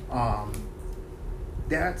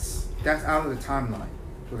 that's out of the timeline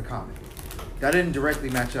for the comic. That didn't directly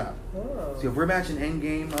match up. Oh. So if we're matching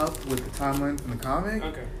Endgame up with the timeline from the comic,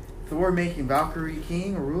 Okay. Thor making Valkyrie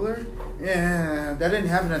king or ruler, yeah, that didn't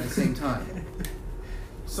happen at the same time.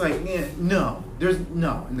 It's like, yeah, no. There's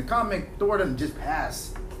no. In the comic, Thor doesn't just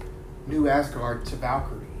pass New Asgard to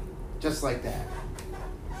Valkyrie. Just like that.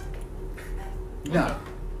 No. Okay.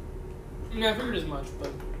 Yeah, I figured as much, but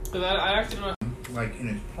because I actually don't know. Like in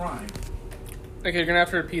his prime. Okay, you're gonna have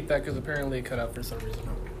to repeat that because apparently it cut out for some reason.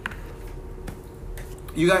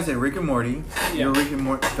 You guys said Rick and Morty. Yeah. You're Rick and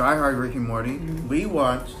Morty, diehard Rick and Morty. Mhm. We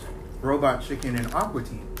watched Robot Chicken and Aqua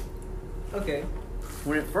Teen Okay.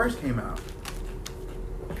 when it first came out.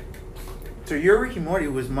 So your Rick and Morty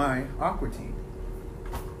was my Aqua Teen.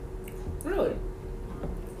 Really?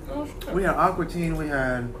 Oh, sure. We had Aqua Teen. We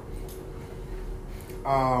had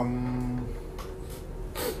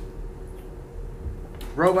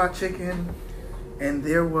Robot Chicken, and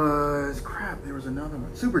there was another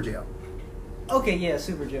one. Super Jail. Okay, yeah,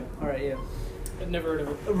 Super Joe. Alright, yeah. I'd never heard of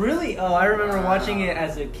it. Really? Oh, I remember watching it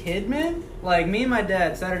as a kid, man. Like, me and my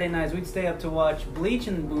dad, Saturday nights, we'd stay up to watch Bleach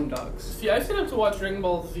and Boondocks. See, I stayed up to watch Dragon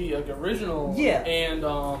Ball Z, like original, Yeah. and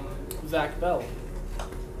Zach Bell.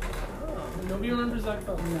 Nobody remembers Zach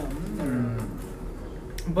Bell. No.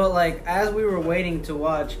 But, like, as we were waiting to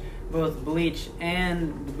watch both Bleach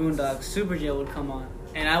and the Boondocks, Super Joe would come on.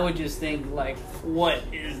 And I would just think, like, what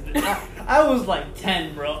is this? I was like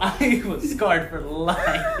 10, bro. I was scarred for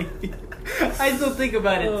life. I still think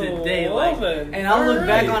about it today, like, and I'll look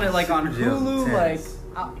back on it like on Super Joe's Hulu, like,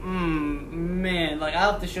 intense. man, like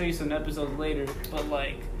I'll have to show you some episodes later, but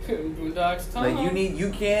like, Boondocks. Like you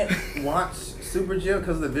can't watch Super Jail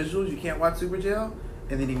because of the visuals. You can't watch Super Jail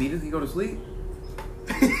and then immediately go to sleep.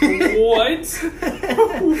 What? So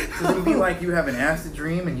it would be like you have an acid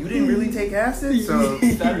dream and you didn't really take acid. So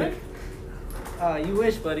Saturday? You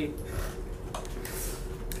wish, buddy.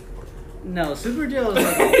 No, Super Joe is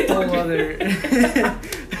like a whole other. Don't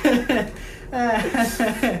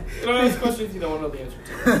ask questions you don't want to know the answer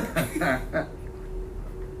to.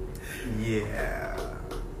 yeah.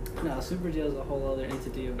 No, Super Joe is a whole other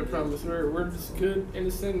entity of I promise, we're just good,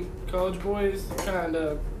 innocent college boys trying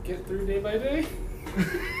to get through day by day.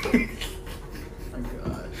 My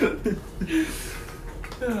God.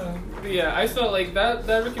 But yeah, I felt like that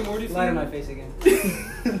Rick and Morty scene. Lie to my face again.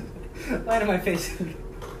 Lie to my face again.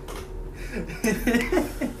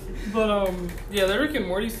 But yeah, the Rick and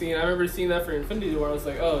Morty scene, I remember seeing that for Infinity War. I was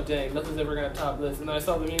like, oh dang, nothing's ever gonna top this. And then I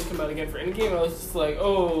saw the meme come out again for Endgame. I was just like,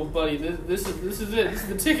 oh buddy, this is it. This is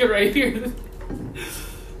the ticket right here.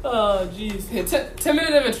 Oh jeez,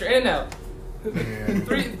 10-minute adventure in and out. Yeah.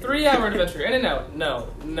 3-hour adventure in and out. No.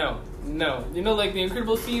 You know, like the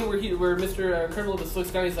Incredible scene where Mr. Incredible just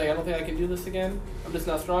looks down. He's like, I don't think I can do this again. I'm just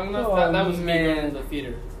not strong enough. Oh, that was me man. going in the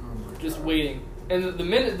theater, Oh my just God. waiting. And the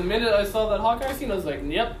minute I saw that Hawkeye scene, I was like,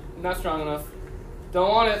 yep, not strong enough. Don't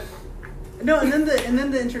want it. No, and then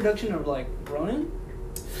the introduction of like Ronan.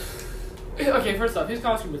 Okay, first off, his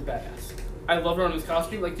costume was badass. I love Ronan's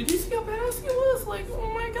costume. Like, did you see how badass he was? Like,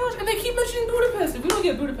 oh my gosh. And they keep mentioning Budapest. If we don't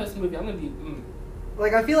get a Budapest movie, I'm gonna be.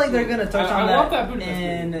 Like, I feel like they're gonna touch I on want that, that Budapest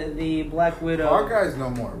in the Black Widow. Hawkeye's no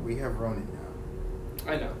more. We have Ronin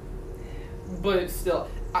now. I know. But still,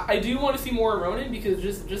 I do want to see more of Ronan because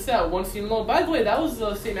just that one scene alone. By the way, that was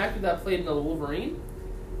the same actor that played in the Wolverine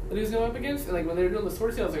that he was going up against. And like when they were doing the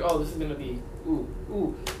sword scene, I was like, oh, this is gonna be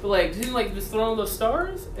ooh. But like, didn't like just throw in those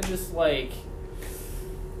stars and just like,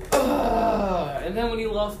 and then when he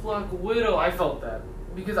lost Black Widow, I felt that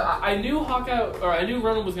because I knew I knew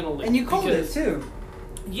Ronan was gonna live. And you called because, it too.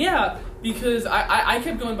 Yeah, because I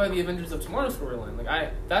kept going by the Avengers of Tomorrow storyline.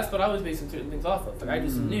 Like that's what I was basing certain things off of. Like I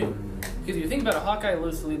just knew. Because if you think about it, Hawkeye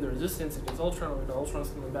lives to lead the Resistance against Ultron, or Ultron's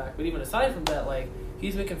coming back. But even aside from that, like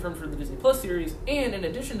he's been confirmed for the Disney Plus series, and in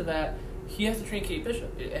addition to that, he has to train Kate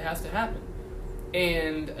Bishop. It has to happen.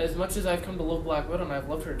 And as much as I've come to love Black Widow, and I've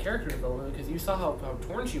loved her character development, because you saw how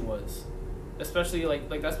torn she was, especially like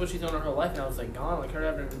that's what she's done in her life now. It's like gone, like her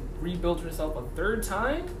having to rebuild herself a third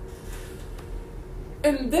time.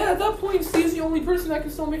 And then at that point, Steve's the only person that can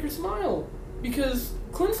still make her smile. Because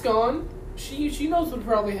Clint's gone, she knows what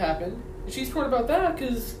probably happened. And she's torn about that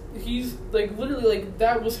because he's, like, literally, like,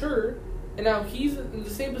 that was her. And now he's in the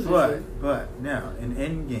same position. But now, in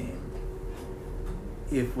Endgame,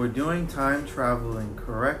 if we're doing time traveling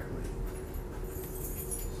correctly,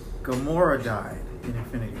 Gamora died in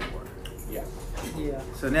Infinity War. Yeah. Yeah.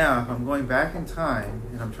 So now, if I'm going back in time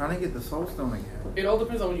and I'm trying to get the Soul Stone again, It all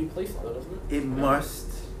depends on when you place it, though, doesn't it? it must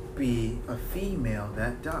be a female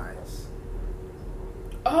that dies.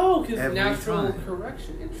 Oh, because Every natural time.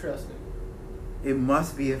 correction. Interesting. it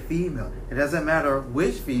must be a female. It doesn't matter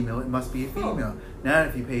which female, it must be a female. Now,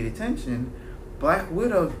 if you paid attention, Black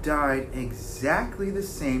Widow died exactly the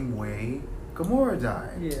same way Gamora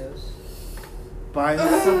died. Yes. By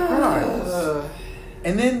surprise.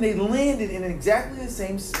 And then they landed in exactly the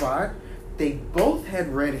same spot. They both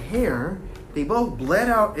had red hair. They both bled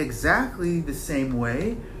out exactly the same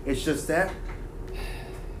way. It's just that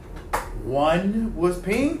one was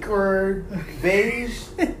pink or beige,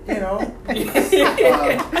 skin tone.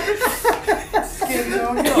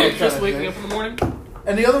 Just waking up in the morning.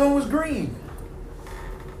 And the other one was green.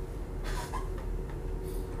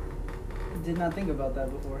 Did not think about that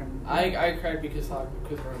beforehand. I cried because Ron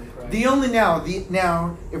cried. The only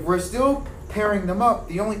now, if we're still pairing them up,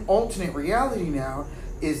 the only alternate reality now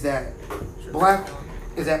is that Black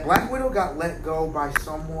Widow got let go by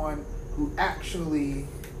someone who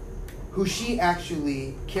she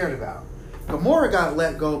actually cared about. Gamora got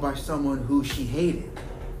let go by someone who she hated.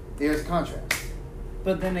 There's contrast.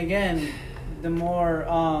 But then again, the more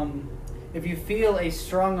if you feel a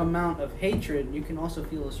strong amount of hatred, you can also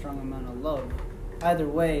feel a strong amount of love. Either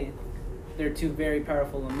way, they're two very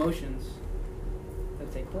powerful emotions that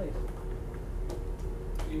take place.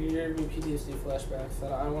 You're giving me PTSD flashbacks.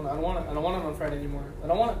 I don't want it on Friday anymore. I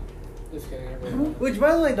don't want it. Just kidding. Which,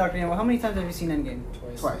 by the way, Dr. Animal, how many times have you seen Endgame?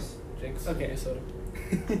 Twice. Jinx. Okay. Minnesota.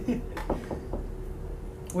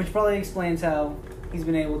 Which probably explains how he's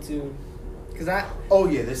been able to. Oh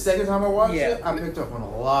yeah, the second time I watched Yeah. it, I picked up on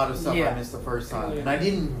a lot of stuff Yeah. I missed the first time, Yeah. and I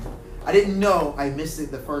didn't know I missed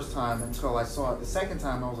it the first time until I saw it the second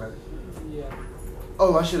time. I was like, Yeah.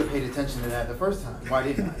 oh, I should have paid attention to that the first time. Why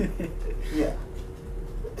didn't I? Yeah.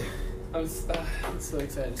 I'm so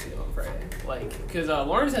excited to see it on Friday. Because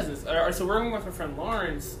Lawrence has this. So we're going with my friend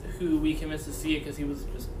Lawrence, who we convinced to see it because he was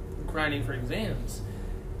just grinding for exams,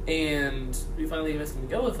 and we finally convinced him to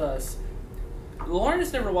go with us.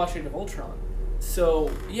 Lawrence never watched Age of Ultron, so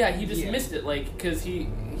yeah, he just missed it. Because he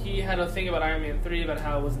had a thing about Iron Man 3 about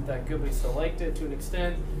how it wasn't that good, but he still liked it to an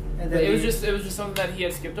extent. And But it was just something that he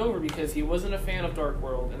had skipped over because he wasn't a fan of Dark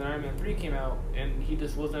World, and then Iron Man 3 came out, and he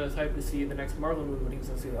just wasn't as hyped to see the next Marvel movie when he was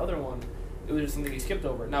going to see the other one. It was just something he skipped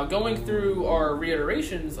over. Now, going through our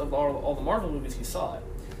reiterations of all the Marvel movies, he saw it.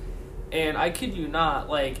 And I kid you not,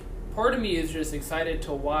 part of me is just excited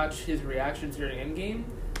to watch his reactions during Endgame,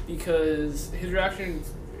 because his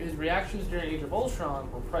reactions during Age of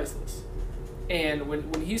Ultron were priceless. And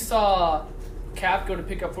when he saw Cap go to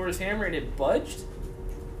pick up Thor's hammer and it budged,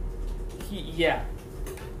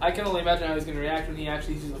 I can only imagine how he's going to react when he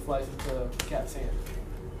actually sees the flies into Cap's hand.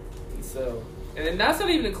 So, and then that's not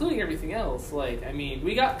even including everything else. And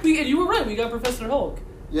you were right, we got Professor Hulk.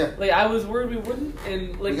 Yeah. I was worried we wouldn't,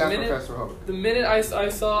 and We got Professor Hulk. the minute I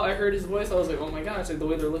heard his voice, I was like, oh my gosh, the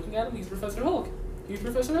way they're looking at him, he's Professor Hulk. He's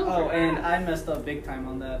Professor Hulk. Oh, and I messed up big time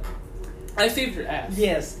on that. I saved your ass.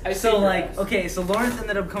 Yes. So Lawrence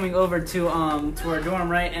ended up coming over to our dorm,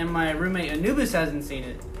 right? And my roommate Anubis hasn't seen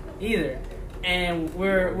it either. And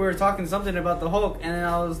we're talking something about the Hulk,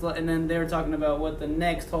 and then they were talking about what the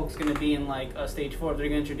next Hulk's gonna be in stage 4. They're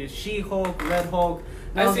gonna introduce She-Hulk, Red Hulk.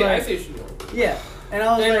 I say She-Hulk. Yeah. And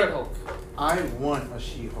I was And like, Red Hulk. I want a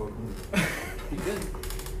She-Hulk movie. Be good.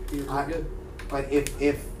 Be really good.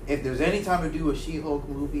 If there's any time to do a She-Hulk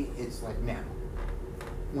movie, it's now.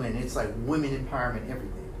 When it's women empowerment,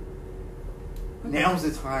 everything. Now's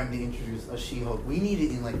the time to introduce a She-Hulk. We need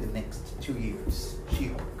it in the next 2 years.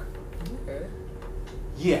 She-Hulk. Okay.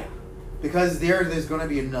 Yeah, because there's going to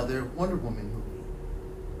be another Wonder Woman movie.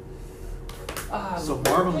 So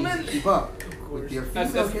Marvel needs to keep up with their female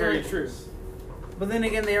That's very characters. true. but then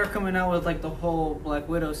again, they are coming out with the whole Black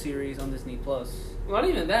Widow series on Disney Plus. Well, not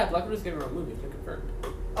even that. Black Widow's getting her own movie. It's been confirmed.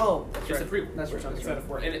 Oh, that's Just right. a prequel. That's which right. I'm excited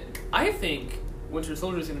for. And I think Winter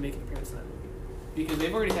Soldier is going to make an appearance in that movie because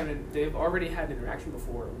they've already had an interaction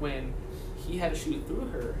before when he had to shoot through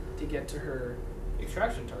her to get to her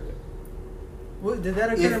extraction target. What, did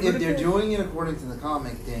that occur? If they're doing it according to the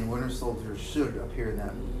comic, then Winter Soldier should appear in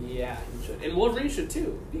that movie. Yeah, he should, and Wolverine should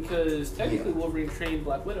too because technically Wolverine trained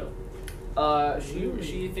Black Widow.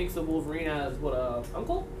 She thinks of Wolverine as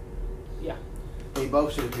uncle? Yeah. They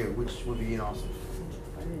both should appear, which would be awesome.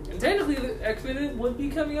 And technically, the X-Men would be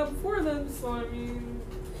coming out before them, so I mean,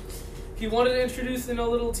 if you wanted to introduce in a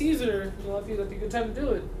little teaser, that'd be a good time to do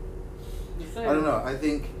it. Just saying. I don't know. I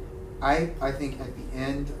think at the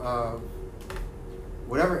end of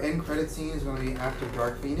whatever end credit scene is going to be after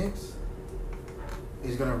Dark Phoenix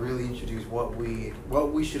is going to really introduce what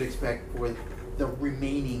we should expect for the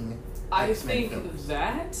remaining I X-Men think films.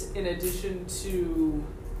 that, in addition to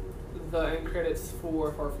the end credits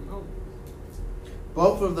for Far From Home.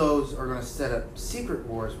 Both of those are going to set up Secret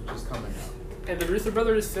Wars, which is coming out. And the Russo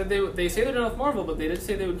brothers said they say they're done with Marvel, but they did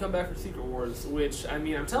say they would come back for Secret Wars. Which, I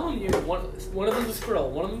mean, I'm telling you, one of them's a Skrull.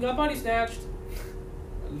 One of them got body snatched.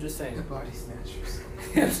 I'm just saying. The body snatchers.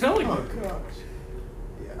 It's not like Oh gosh.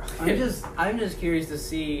 Yeah. I'm just curious to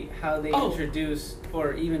see how they introduce,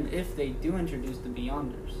 or even if they do introduce the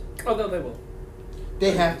Beyonders. Oh, no, they will.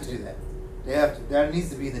 They have to do that. They have to. That needs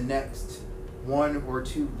to be the next one or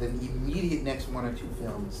two, the immediate next one or two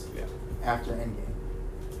films after Endgame.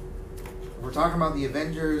 If we're talking about the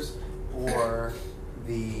Avengers or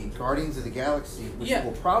the Guardians of the Galaxy, which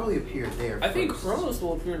will probably appear there. I think Kronos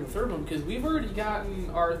will appear in the third one because we've already gotten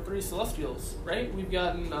our 3 Celestials, right? We've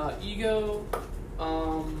gotten Ego. I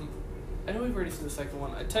know we've already seen the second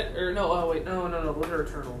one. No. Those are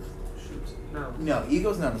Eternals. Shoot, no. No,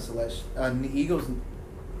 Ego's not a Celestial. Ego's.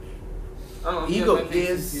 Ego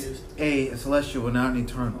is a Celestial, but not an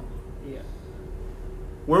Eternal. Yeah.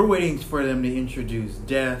 We're waiting for them to introduce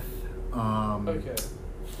Death. Okay.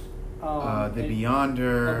 The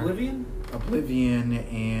Beyonder, Oblivion,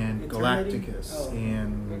 and Eternity? Galacticus,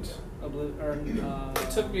 and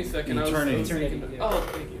It took me a second. Eternity. I was thinking,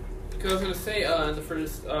 thank you. Because I was gonna say in the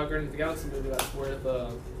first Guardians of the Galaxy movie, that's where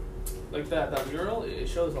that mural it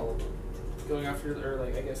shows all of them going after, or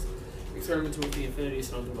I guess experimenting with the Infinity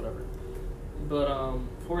Stones or whatever. But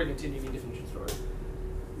before we continue, you need to finish your story.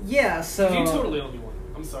 Yeah, so You totally owe me one.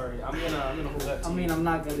 I'm sorry. I'm gonna hold that to you. I mean, I'm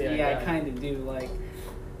not gonna. Yeah, I kind of do.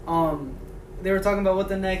 They were talking about what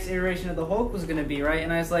the next iteration of the Hulk was gonna be, right?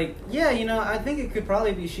 And I was like, yeah, I think it could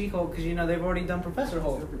probably be She-Hulk because they've already done Professor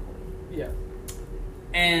Hulk. Yeah.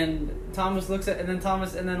 And Thomas looks at, and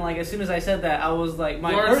then as soon as I said that, I was like,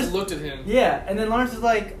 Lawrence looked at him. Yeah, and then Lawrence was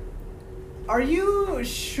like, "Are you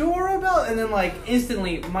sure about?" And then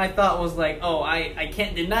instantly, my thought was like, "Oh, I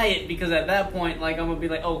can't deny it because at that point, I'm gonna be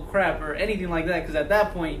like, oh crap," or anything like that. Because at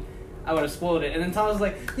that point, I would have spoiled it. And then Thomas was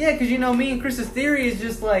like, "Yeah, because me and Chris's theory is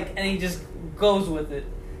just and he just goes with it.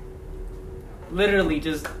 Literally,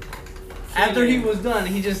 just after he was done,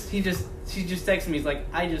 she just texted me. He's like,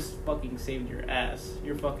 "I just fucking saved your ass.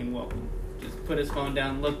 You're fucking welcome." Just put his phone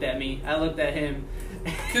down, looked at me. I looked at him.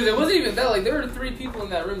 Because it wasn't even that. There were 3 people in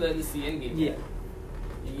that room that didn't see Endgame. Yeah.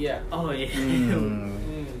 Yeah. Oh, yeah.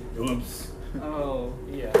 Oops. Oh.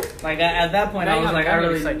 Yeah. At that point, Now I was like, I I'm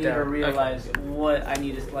really psyched need to out. realize what I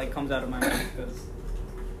need to, comes out of my mouth. Because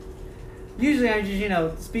usually I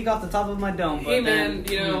just, speak off the top of my dome. But hey, man,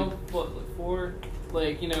 then, for,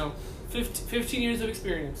 15 years of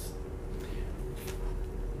experience.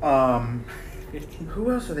 Who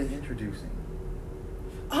else are they introducing?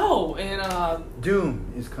 Oh, and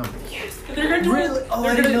Doom is coming. yes, they're gonna do Really? it. Oh,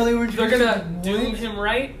 They're I didn't gonna, know they were They're gonna introducing doom what? him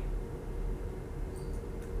right.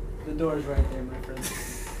 The door's right there, my friend.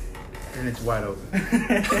 And it's wide open.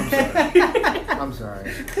 I'm sorry.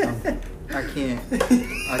 I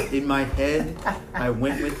can't. In my head, I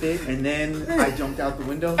went with it, and then I jumped out the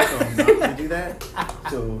window, so I'm not going to do that.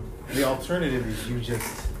 So the alternative is you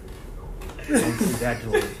just go through that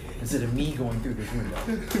door instead of me going through this window.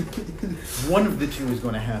 One of the two is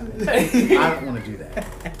going to happen. I don't want to do that.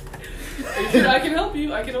 I can help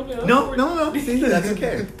you. I can help you. No. See, that's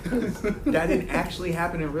okay. That didn't actually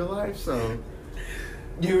happen in real life, so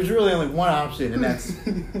there was really only one option, and that's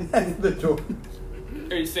the door.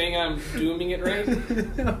 Are you saying I'm dooming it right?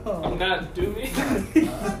 I'm not dooming.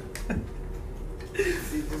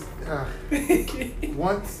 See, just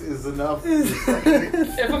once is enough.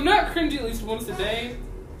 If I'm not cringy at least once a day,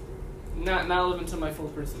 not living to my full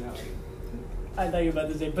personality. I thought you were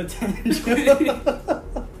about to say potential.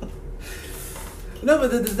 No,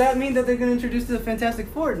 but does that mean that they're going to introduce the Fantastic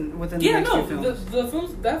Four within the next few films?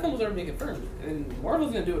 That film was already being confirmed, and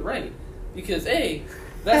Marvel's going to do it right because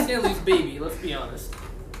that's Stan Lee's baby. Let's be honest.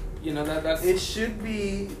 That's. It should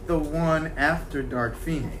be the one after Dark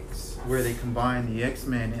Phoenix, where they combine the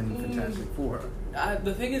X-Men and the Fantastic Four.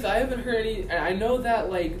 The thing is, I haven't heard any. I know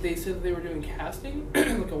that they said that they were doing casting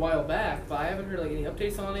a while back, but I haven't heard any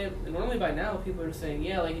updates on it. And normally by now, people are saying,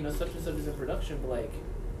 yeah, such and such is in production, but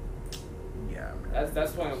yeah, man.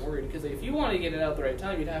 that's why I'm worried because if you want to get it out the right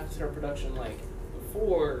time, you'd have to start production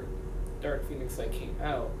before Dark Phoenix came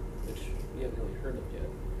out, which we haven't really heard of yet.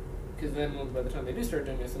 Because then by the time they do start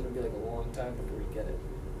doing it, it's going to be a long time before we get it.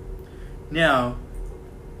 Now,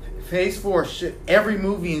 Phase 4 every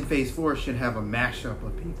movie in Phase 4 should have a mashup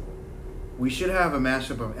of people. We should have a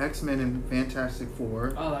mashup of X-Men and Fantastic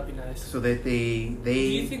Four. Oh, that'd be nice. So that they Do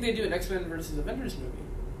you think they do an X-Men versus Avengers movie?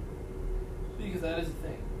 Because that is a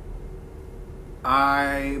thing.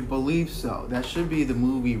 I believe so. That should be the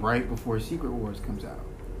movie right before Secret Wars comes out.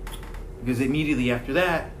 Because immediately after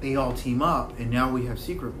that, they all team up, and now we have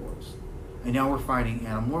Secret Wars. And now we're fighting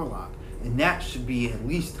Adam Warlock. And that should be at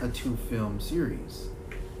least a 2-film series.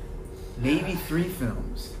 Maybe 3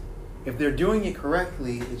 films. If they're doing it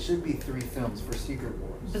correctly, it should be 3 films for Secret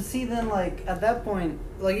Wars. But see, then, like, at that point,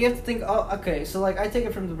 like, you have to think, oh, okay, so, like, I take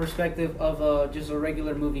it from the perspective of just a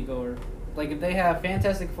regular moviegoer. Like, if they have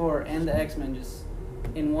Fantastic Four and the X-Men just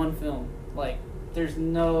in one film, like, there's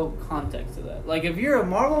no context to that. Like, if you're a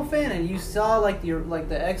Marvel fan and you saw, like,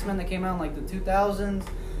 the X-Men that came out in, like, the 2000s,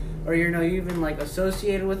 or, you know, you even, like,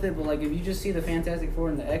 associated with it, but, like, if you just see the Fantastic Four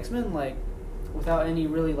and the X-Men, like, without any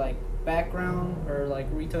really, like, background or, like,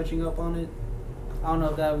 retouching up on it, I don't know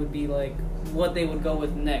if that would be, like, what they would go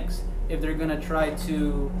with next if they're gonna try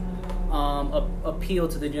to appeal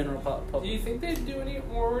to the general public. Do you think they'd do any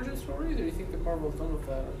more origin stories, or do you think that Marvel's done with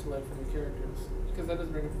that until they for new characters? Because that does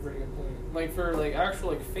bring up a pretty good point. Like, for, like, actual,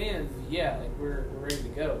 like, fans, yeah, like, we're ready to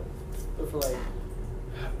go. But for, like...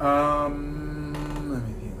 Let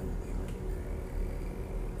me think.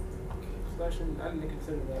 So I didn't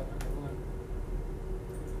consider that.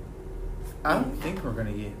 I don't think we're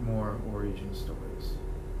gonna get more origin stories.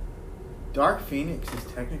 Dark Phoenix is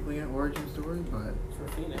technically an origin story, but For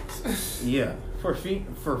Phoenix. yeah, for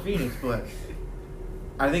Phoenix, but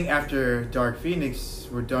I think after Dark Phoenix,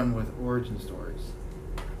 we're done with origin stories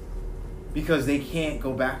because they can't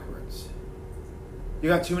go backwards. You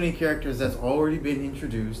got too many characters that's already been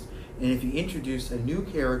introduced, and if you introduce a new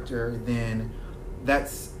character, then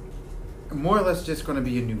that's more or less just going to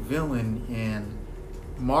be a new villain, and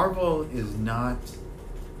Marvel is not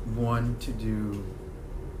one to do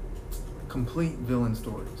complete villain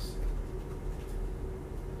stories.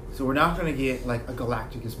 So we're not going to get like a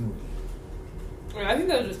Galacticus movie. I mean, I think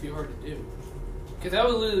that would just be hard to do. Because that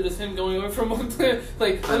was literally just him going away from one planet.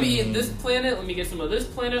 Like, let me eat this planet, let me get some of this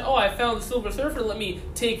planet. Oh, I found the Silver Surfer, let me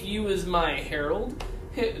take you as my herald.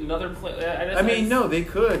 Hit another planet. I mean, no, they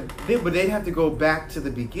could. But they'd have to go back to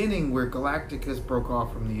the beginning where Galacticus broke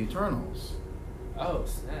off from the Eternals. Oh,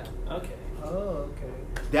 snap. Okay. Oh, okay.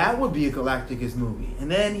 That would be a Galacticus movie.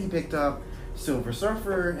 And then he picked up Silver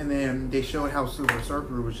Surfer, and then they showed how Silver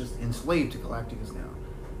Surfer was just enslaved to Galacticus now.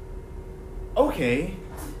 Okay.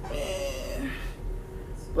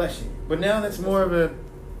 Bless you. But now that's more of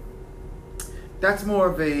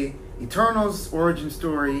a Eternals origin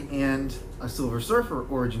story and a Silver Surfer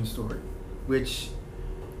origin story. Which,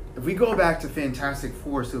 if we go back to Fantastic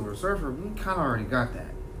Four Silver Surfer, we kind of already got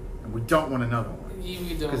that. And we don't want another one. We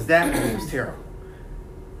don't. Because that movie was terrible.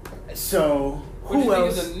 So, What do who you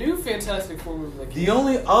else? think is a new Fantastic Four movie that The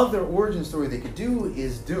only other origin story they could do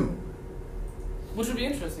is Doom. Which would be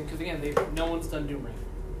interesting, because again, no one's done Doom right.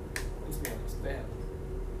 Let's be honest, they haven't.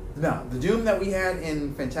 No, the Doom that we had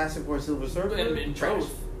in Fantastic Four Silver Surfer, In trash.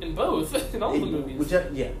 both, in all the movies.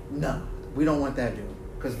 No, we don't want that Doom.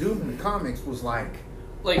 Because Doom in the comics was like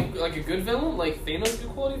Like a good villain, like Thanos, good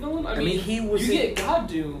quality villain. I mean, he was. You get God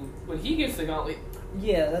Doom when he gets the gauntlet.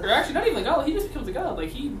 Yeah, that's... Or actually, not even the gauntlet. He just becomes a god. Like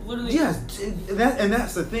he literally. Yes,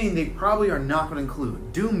 that's the thing they probably are not going to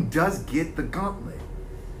include. Doom does get the gauntlet.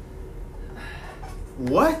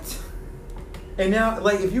 What? And now,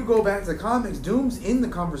 like, if you go back to the comics, Doom's in the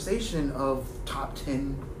conversation of top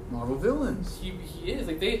 10 Marvel villains. He is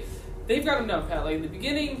like they've got him down pat. Like in the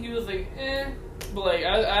beginning, he was like but like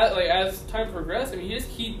as time progressed, I mean,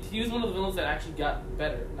 he was one of the villains that actually got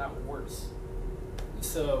better, not worse.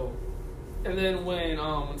 So, and then when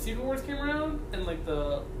Secret Wars came around and like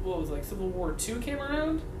Civil War 2 came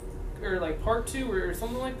around, or like Part 2 or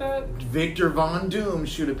something like that. Victor Von Doom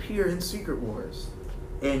should appear in Secret Wars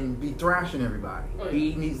and be thrashing everybody. Oh, yeah.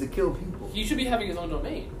 He needs to kill people. He should be having his own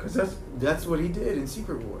domain. Because that's what he did in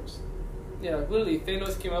Secret Wars. Yeah, like literally,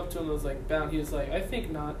 Thanos came up to him and was like, bound. He was like, I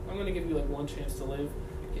think not. I'm going to give you like one chance to live.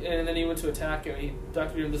 And then he went to attack him, and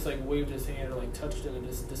Dr. Doom just like waved his hand or like touched him and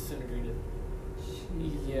just disintegrated.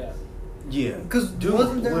 Yeah. Yeah. Because Doom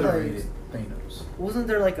wasn't there obliterated Thanos. Wasn't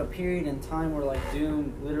there like a period in time where like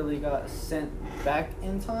Doom literally got sent back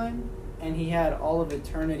in time, and he had all of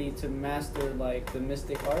eternity to master like the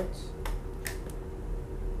mystic arts?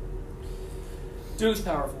 Doom's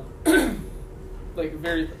powerful. Like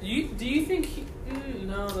very. Do you think he?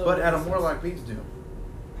 No. But Adam Warlock beats Doom.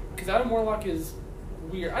 Because Adam Warlock is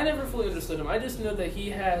weird. I never fully understood him. I just know that he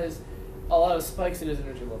has a lot of spikes in his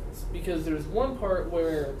energy levels. Because there's one part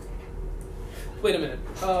where. Wait a minute.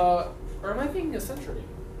 Or am I thinking of Sentry?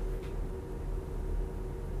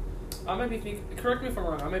 I might be thinking. Correct me if I'm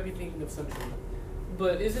wrong. I might be thinking of Sentry.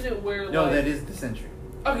 But isn't it where No, like, that is the Sentry.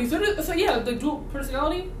 Okay, so yeah, the dual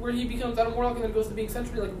personality where he becomes Adam Warlock and then goes to being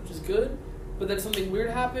Sentry, like, which is good. But then something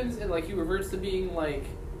weird happens and like he reverts to being like,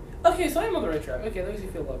 Okay, so I'm on the right track. Okay, that makes me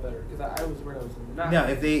feel a lot better because I was where I was not. Now,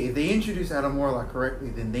 if they introduce Adam Warlock correctly,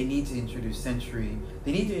 then they need to introduce Sentry.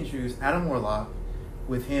 They need to introduce Adam Warlock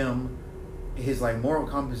with him. His like moral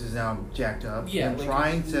compass is now jacked up. Yeah, and like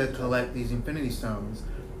trying to collect these Infinity Stones,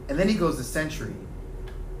 and then he goes to Sentry.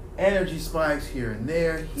 Energy spikes here and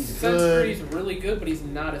there. He's Sentry's good. really good, but he's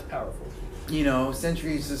not as powerful. You know,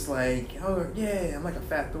 Sentry's just like, oh yeah, I'm like a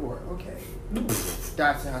fat Thor. Okay,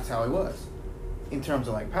 that's how he was in terms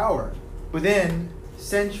of like power. But then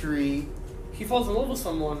Sentry, He falls in love with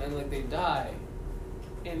someone and like they die,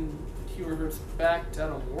 and he reverts back to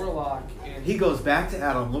Adam Warlock, and he goes back to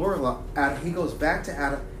Adam Warlock. He goes back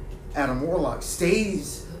to Adam Warlock.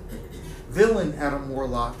 Stays villain Adam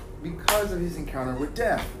Warlock because of his encounter with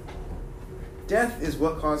Death. Death is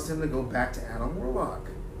what caused him to go back to Adam Warlock.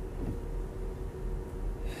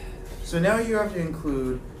 So now you have to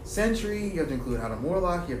include Sentry, you have to include Adam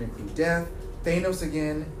Warlock, you have to include Death, Thanos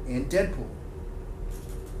again, and Deadpool.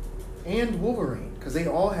 And Wolverine, because they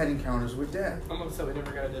all had encounters with Death. I'm upset we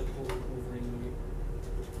never got a Deadpool Wolverine movie.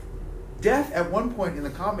 Death, at one point in the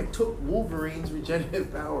comic, took Wolverine's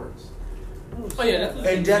regenerative powers. Oh yeah, that's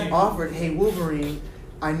And Death offered, hey, Wolverine,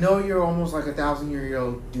 I know you're almost like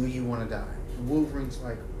 1,000-year-old. Do you want to die? And Wolverine's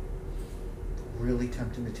like, really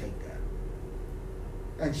tempting to take that.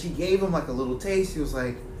 And she gave him like a little taste. He was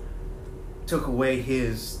like, took away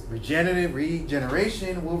his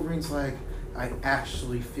regeneration. Wolverine's like, I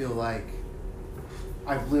actually feel like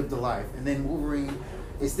I've lived a life. And then Wolverine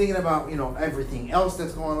is thinking about, everything else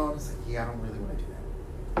that's going on. It's like, yeah, I don't really want to do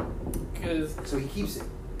that. because So he keeps it.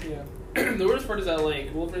 yeah. The worst part is that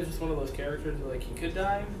like Wolverine's just one of those characters where like he could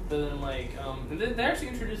die, but then like and then they actually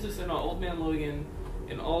introduced this in Old Man Logan,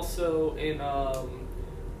 and also in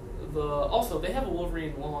they have a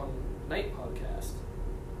Wolverine Long Night podcast.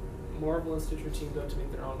 Marvel and Stitcher teamed up to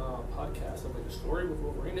make their own podcast of like a story with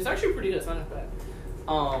Wolverine. It's actually pretty good. It's not that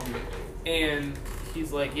bad. And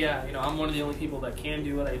he's like, yeah, I'm one of the only people that can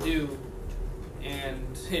do what I do, and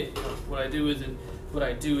what I do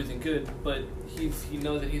isn't good, but he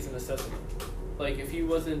knows that he's a necessity. Like if he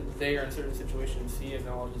wasn't there in certain situations, he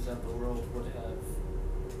acknowledges that the world would have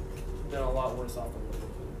been a lot worse off than what it would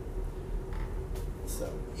have been. So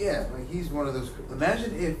Yeah, like he's one of those.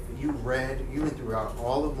 Imagine if you went throughout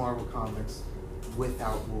all of Marvel Comics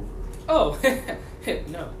without Wolverine. oh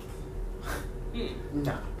no.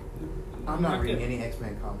 Nah. I'm not reading any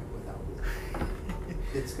X-Men comic without Wolverine.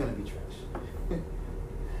 It's gonna be trash.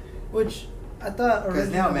 Which I thought Because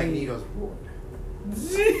originally. now Magneto's bored.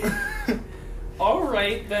 All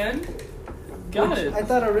right then. Got it. I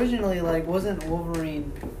thought originally wasn't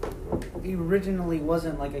Wolverine. He originally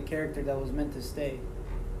wasn't like a character that was meant to stay.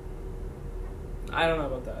 I don't know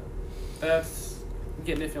about that. That's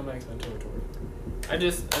getting iffy on my X-Men territory. I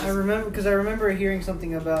remember hearing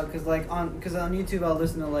something about because on YouTube I'll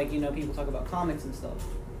listen to people talk about comics and stuff,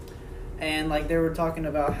 and they were talking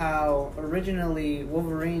about how originally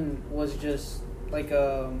Wolverine was just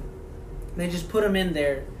they just put him in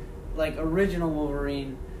there like original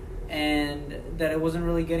Wolverine, and that it wasn't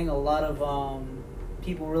really getting a lot of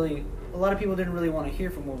people didn't really want to hear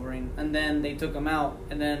from Wolverine, and then they took him out,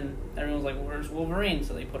 and then everyone was like, "Where's Wolverine?"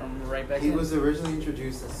 So they put him right back in. He was originally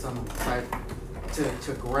introduced as some type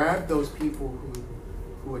to grab those people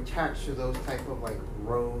who attach to those type of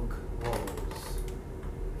rogue roles.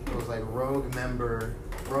 Those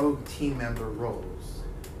rogue team member roles.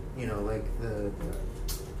 Like the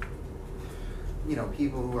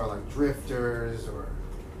people who are drifters or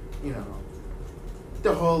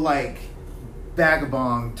the whole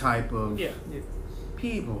vagabond type of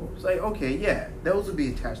people. It's okay, yeah, those would be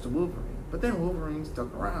attached to Wolverine. But then Wolverine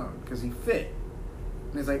stuck around because he fit.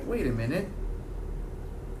 And it's wait a minute.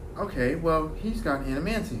 Okay, well, he's got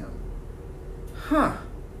adamantium. Huh.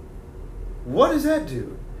 What does that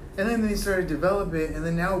do? And then they started to develop it, and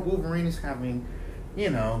then now Wolverine is having,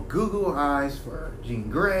 Google eyes for Jean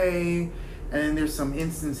Grey. And then there's some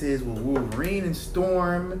instances where Wolverine and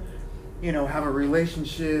Storm, have a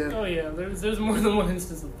relationship. Oh yeah, there's more than one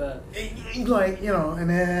instance of that. And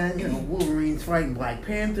then, Wolverine's fighting Black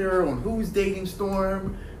Panther on who's dating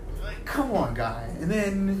Storm. Come on, guy. And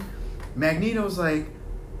then Magneto's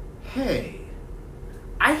hey,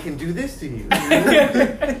 I can do this to you.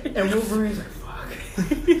 And Wolverine's fuck.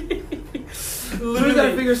 We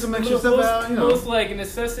gotta figure some extra stuff out. Most a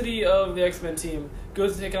necessity of the X-Men team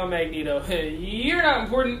goes to take on Magneto. Hey, you're not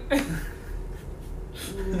important.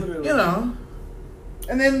 Literally.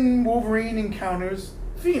 And then Wolverine encounters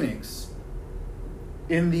Phoenix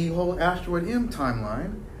in the whole Asteroid M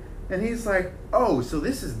timeline, and he's like, "Oh, so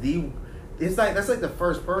this is that's like the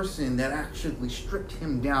first person that actually stripped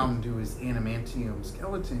him down to his adamantium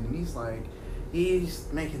skeleton, and he's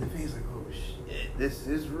making the face like, oh shit, this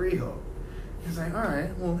is real. He's like, all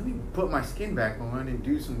right, well, let me put my skin back on and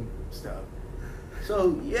do some stuff.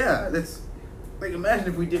 So yeah, that's like, imagine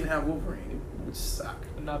if we didn't have Wolverine, it would suck.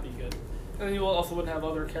 Would not be good. And then you also wouldn't have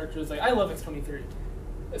other characters. Like, I love X-23.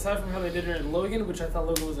 Aside from how they did it in Logan, which I thought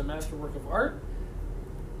Logan was a masterwork of art,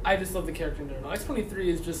 I just love the character in general. X-23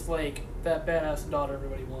 is just like that badass daughter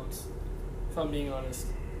everybody wants, if I'm being honest.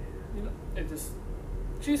 You know,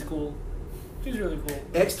 she's cool. She's really cool.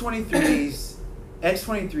 X-23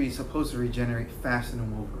 is supposed to regenerate faster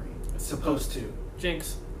than Wolverine. It's supposed to.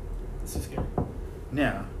 Jinx. This is scary.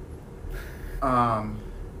 Now,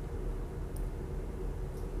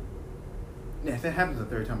 yeah, if that happens the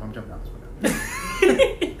third time, I'm jumping out this window.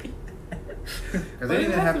 Because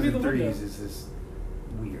anything that happens in threes is just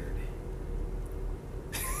weird.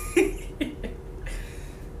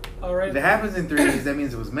 All right. If it happens in threes, that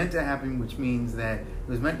means it was meant to happen, which means that it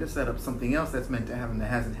was meant to set up something else that's meant to happen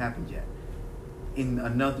that hasn't happened yet in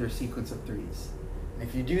another sequence of threes. And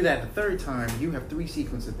if you do that the third time, you have 3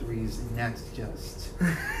 sequences of threes, and that's just...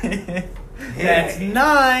 That's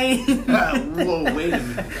 9! Whoa, wait a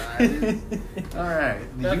minute, guys.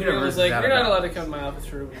 Alright. The That universe was is like, out you're of not allowed to bounds. come to my office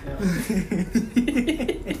for a week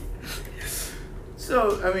now.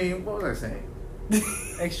 So, I mean, what was I saying?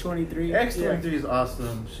 X-23. X-23 is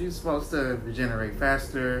awesome. She's supposed to regenerate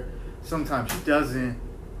faster. Sometimes she doesn't.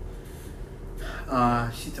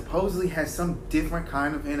 She supposedly has some different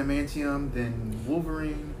kind of adamantium than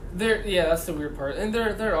Wolverine. Yeah, that's the weird part. And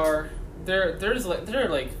there are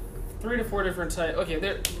 3 to 4 different types. Okay,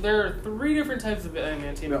 there are 3 different types of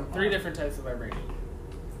adamantium, No. 3 different types of vibranium.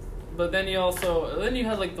 But then you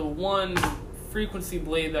have like the one frequency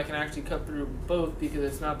blade that can actually cut through both, because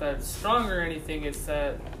it's not that it's strong or anything. It's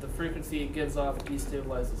that the frequency it gives off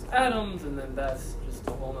destabilizes atoms, and then that's just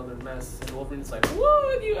a whole other mess. And Wolverine's like,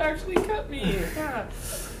 "What? You actually cut me!" Ah.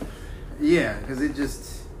 Yeah, because it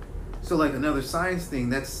just... So, like, another science thing,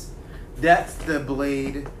 that's the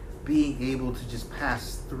blade being able to just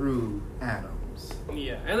pass through atoms.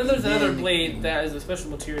 Yeah, and then there's another Then- blade that is a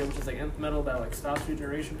special material, which is like nth metal that like stops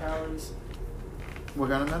regeneration powers. What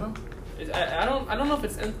kind of metal? I don't know if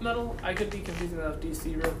it's nth metal. I could be confusing that with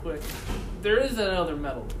DC real quick. There is another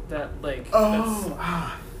metal that like it's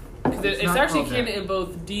not actually called canon that. in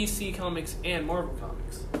both DC comics and Marvel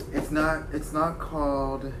comics. It's not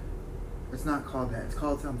called that. It's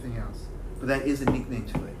called something else. But that is a nickname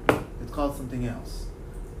to it. It's called something else.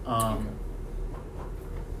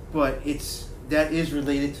 But that is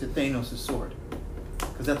related to Thanos' sword.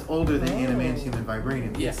 Because that's older than adamantium and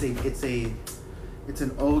vibranium. Yeah. It's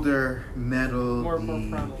an older metal. More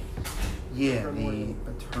primal. Yeah, primordial.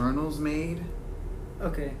 the Eternals made,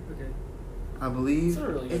 Okay. I believe. It's a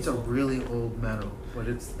really It's a good really old metal, but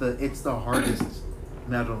it's the hardest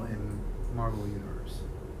metal in Marvel Universe.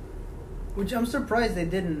 Which I'm surprised they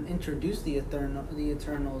didn't introduce the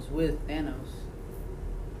Eternals with Thanos.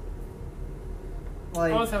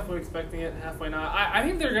 Like, I was halfway expecting it, halfway not. I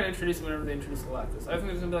think they're gonna introduce him whenever they introduce Galactus. I think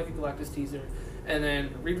there's gonna be like a Galactus teaser, and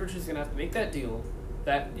then Reed Richards is gonna have to make that deal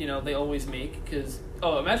that they always make. Because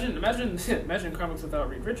imagine comics without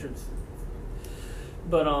Reed Richards.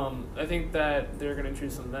 But I think that they're gonna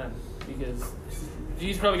introduce him then, because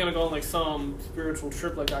he's probably gonna go on like some spiritual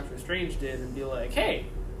trip like Doctor Strange did and be like, "Hey,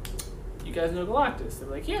 you guys know Galactus?" They're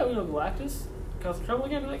like, "Yeah, we know Galactus." Cause some trouble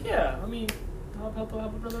again? They're like, "Yeah, I mean, I'll help a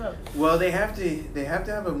brother out." Well, they have to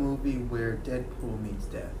have a movie where Deadpool meets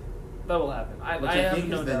Death. That will happen. I Which have think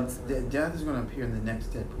no is doubt. Death is going to appear in the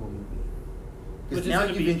next Deadpool movie. Which Because is now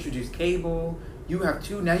gonna you've be- introduced Cable. You got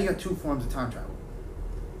two forms of time travel.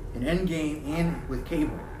 In Endgame and with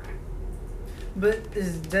Cable. but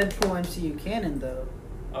is Deadpool MCU canon though?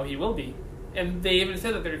 Oh, he will be. And they even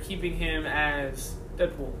said that they're keeping him as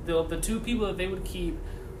Deadpool. The 2 people that they would keep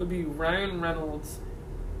would be Ryan Reynolds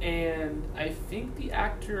and I think the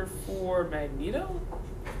actor for Magneto.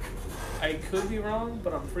 I could be wrong,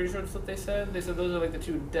 but I'm pretty sure that's what they said. They said those are like the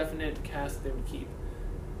 2 definite casts they would keep.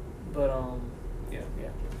 But yeah.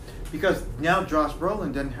 Because now Josh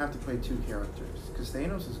Brolin doesn't have to play 2 characters. Because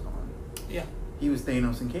Thanos is gone. Yeah. He was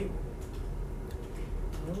Thanos and Cable.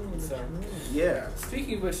 So, Yeah.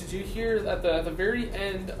 speaking of which, did you hear at the very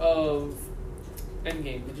end of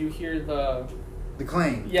Endgame? Did you hear the? The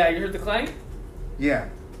Clang. Yeah, you heard the clang. Yeah.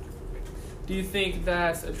 Do you think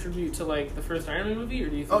that's a tribute to like the first Iron Man movie, or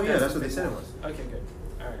do you think? Oh, yeah, that's what they said it something more? Okay, good.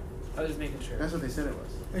 All right, I was just making sure. That's what they said it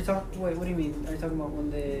was. Are you talking? Wait, what do you mean? Are you talking about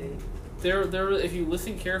when they? There. If you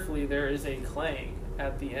listen carefully, there is a clang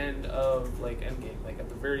at the end of like Endgame, like at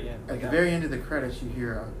the very end. At Like, the very end of the credits, you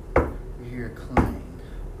hear hear a clang,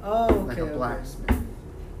 Oh, okay. like a blacksmith,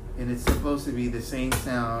 and it's supposed to be the same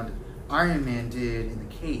sound Iron Man did in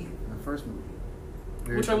the cave in the first movie.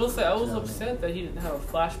 Which I will say, I was upset that he didn't have a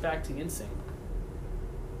flashback to Insync.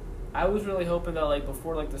 I was really hoping that, like,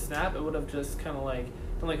 before, like, the snap, it would have just kind of, like,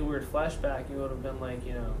 been, like, a weird flashback. It would have been, like,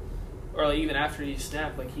 you know, or, like, even after he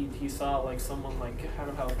snapped, like, he saw, like, someone, like, kind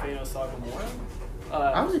of how Thanos saw Gamora.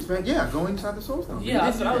 I was expecting, going inside the Soul Stone. Yeah,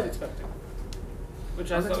 that's what I was expecting.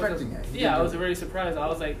 Which I was thought expecting that. Yeah, I was very surprised. I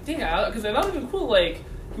was like, dang, because I thought it would have been cool, like,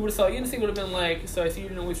 he would have saw Instinct, would have been like, so I see you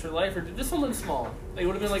didn't waste your life, or just something small. Like, it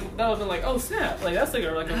would have been like, that would have been like, oh, snap. Like, that's like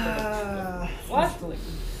a flash. Like,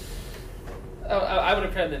 I would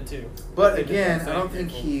have cried then, too. But again, I don't think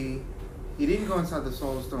he didn't go inside the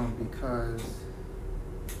Soul Stone because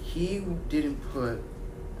he didn't put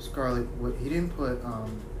he didn't put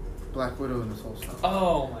Black Widow in the Soul Stone.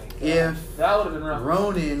 Oh my god. If that would have been rough.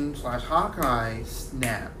 Ronan / Hawkeye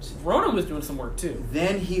snapped, Ronan was doing some work too.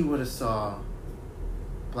 then he would have saw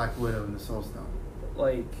Black Widow in the Soul Stone.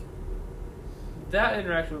 Like, that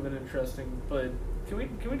interaction would have been interesting, but can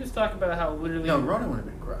we just talk about how literally... No, Ronan would have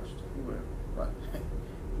been crushed. He would have.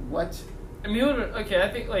 What? I mean, okay, I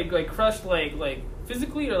think like crushed like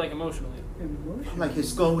physically or like emotionally. Like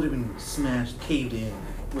his skull would have been smashed, caved in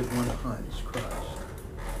with one punch, crushed.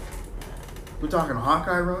 We're talking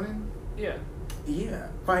Hawkeye Ronan? Yeah. Yeah.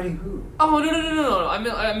 Fighting who? Oh no!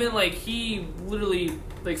 I meant like he literally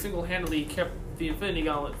like single-handedly kept the Infinity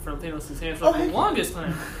Gauntlet from Thanos' hands for the longest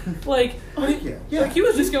time. Like, like he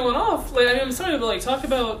was just going off. Like, I mean, I'm sorry, but like talk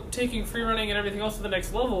about taking free running and everything else to the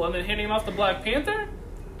next level, and then handing him off to Black Panther,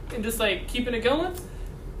 and just like keeping it going.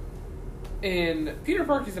 And Peter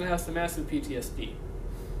Parker's gonna have some massive PTSD.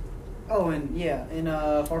 Oh, and in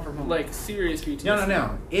Far From Home. Like serious PTSD.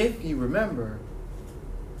 No. If you remember,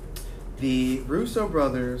 the Russo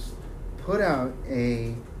brothers put out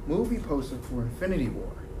a movie poster for Infinity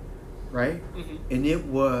War, right? Mm-hmm. And it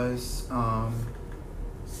was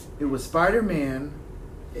Spider-Man.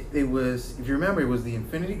 It was, if you remember, it was the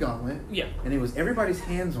Infinity Gauntlet. Yeah. And it was everybody's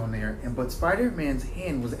hands on there, but Spider-Man's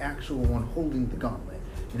hand was the actual one holding the gauntlet,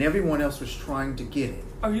 and everyone else was trying to get it.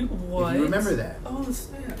 Are you what? If you remember that. Oh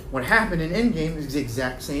snap! What happened in Endgame is the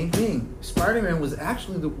exact same thing. Spider-Man was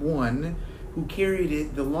actually the one who carried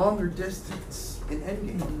it the longer distance in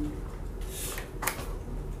Endgame.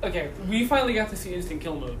 Okay, we finally got to see instant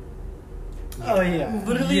kill mode. Oh yeah.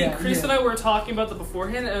 Literally, Chris and I were talking about that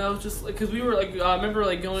beforehand, and I was just like, because we were like, I remember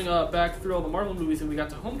like going back through all the Marvel movies, and we got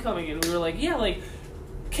to Homecoming, and we were like, yeah, like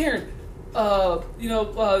Karen,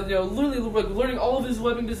 literally like learning all of his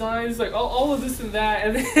weapon designs, like all of this and that,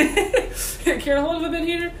 and then Karen, how long have I been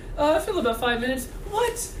here? I feel about 5 minutes.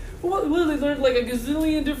 What? Literally learned like a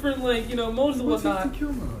gazillion different modes and whatnot. What's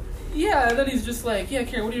kill mode? Yeah, and then he's just like, yeah,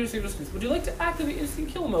 Karen, what are your suggestions? Would you like to activate instant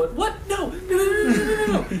kill mode? What? No.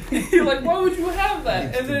 You're like, why would you have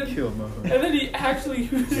that? Instant kill mode. And then he actually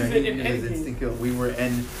uses it in uses Endgame. instant kill.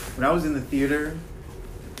 When I was in the theater,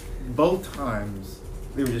 both times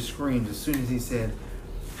they were just screamed as soon as he said,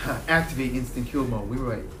 activate instant kill mode. We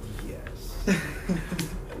were like, yes.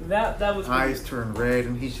 That was cool. Eyes turned red,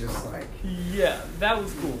 and he's just like, yeah, that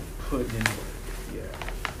was cool. putting in work. Yeah.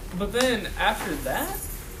 But then after that,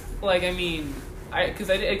 like, I mean, because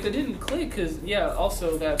it didn't click, because, yeah,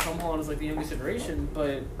 also that Tom Holland is, like, the youngest iteration,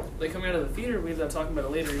 but, like, coming out of the theater, we ended up talking about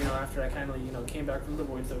it later, after I kind of, came back from the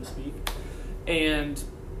void, so to speak. And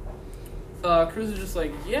Cruz was just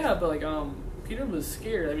like, yeah, but, like, Peter was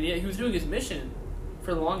scared. I mean, yeah, he was doing his mission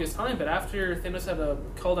for the longest time, but after Thanos had to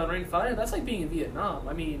call down rain fire, that's like being in Vietnam.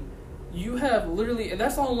 I mean, you have literally, and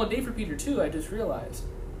that's all in one day for Peter, too, I just realized.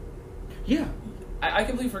 Yeah. I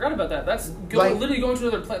completely forgot about that. That's literally going to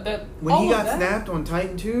another planet. When he got snapped on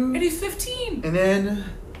Titan 2, and he's 15, and then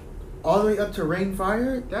all the way up to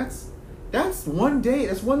Rainfire, that's one day.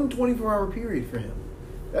 That's one 24-hour period for him.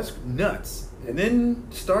 That's nuts. And then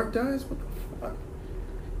Stark dies. What the fuck?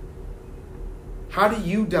 How do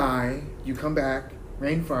you die? You come back,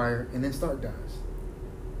 Rainfire, and then Stark dies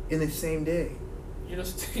in the same day. You're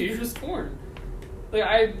just torn. Like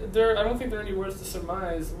I don't think there are any words to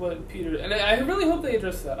surmise what Peter, and I really hope they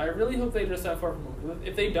address that. I really hope they address that Far From Home.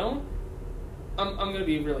 If they don't, I'm gonna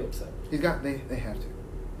be really upset. They have to.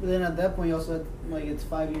 But then at that point, you also had, like, it's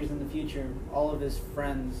 5 years in the future. All of his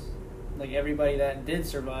friends, like everybody that did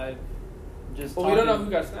survive, just. Well, we don't know who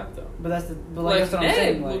got snapped though. But that's Ned what I'm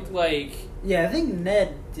saying. Like, looked like. Yeah, I think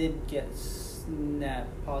Ned did get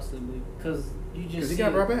snapped possibly because he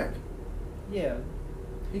got brought back. Yeah.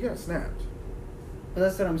 He got snapped. But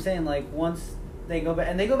that's what I'm saying. Like once they go back,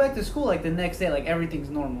 and they go back to school like the next day, like everything's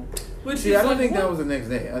normal. Which See, is I don't like, think that what? was the next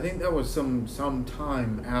day. I think that was some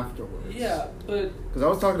time afterwards. Yeah, but Because I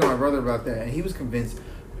was talking to my brother about that, and he was convinced.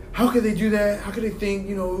 How could they do that? How could they think,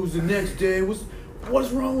 it was the next day? What's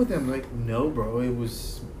wrong with them? Like, no, bro. It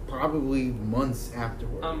was probably months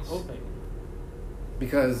afterwards. I'm hoping.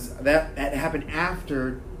 Because that happened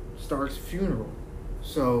after Stark's funeral.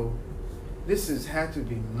 So, this had to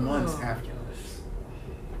be months Oh, afterwards.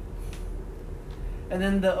 And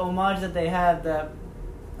then the homage that they have that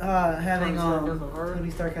having Tony Stark has a heart.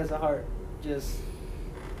 Tony Stark has a heart, just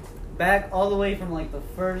back all the way from like the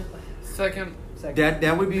first Second. second.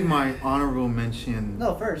 That would be my honorable mention.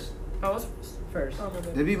 No, first. Oh, was First. Oh, my bad.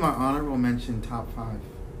 That'd be my honorable mention top 5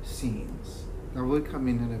 scenes. That would come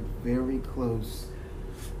in at a very close,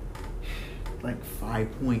 like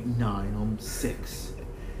 5.9, almost 6.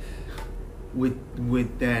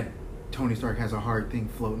 With that Tony Stark has a heart thing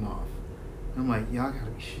floating off. I'm like, y'all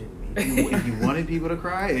gotta be shitting me. If you wanted people to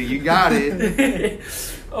cry, you got it.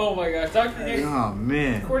 Oh my gosh, Dr. Gamble. Oh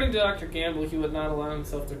man. According to Dr. Gamble, he would not allow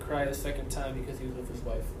himself to cry a second time because he was with his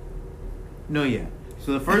wife. No, yeah.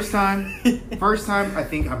 So the first time, I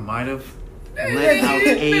think I might have let out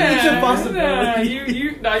It's a a. possibility.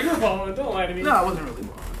 You were balling. Don't lie to me. No, I wasn't really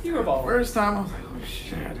balling. You were balling. First time, I was like, oh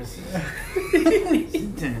shit, this is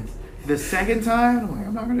intense. The second time, I'm like,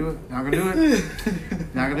 I'm not gonna do it. Not gonna do it.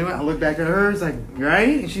 Not gonna do it. I look back at her, it's like,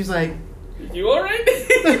 right? And she's like, You alright?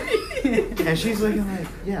 and she's looking like,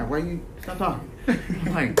 yeah, why you stop talking?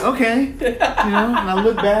 I'm like, okay. And I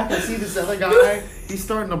look back, I see this other guy, he's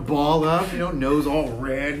starting to ball up, nose all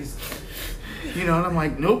red. He's, and I'm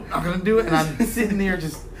like, nope, not gonna do it. And I'm sitting there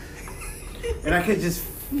just, and I could just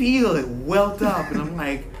feel it welt up, and I'm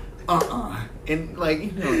like, and like,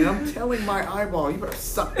 and I'm telling my eyeball, you better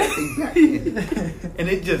suck that thing back in. And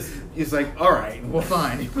it's like, all right, well,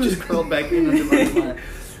 fine. It just curled back in under my smile.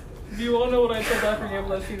 Do you want to know what I told Dr.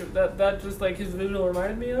 Gamble that just like his visual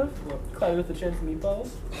reminded me of? Cloudy with a Chance of Meatballs.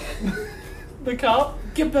 The cop,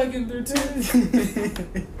 get back in there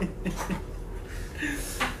too.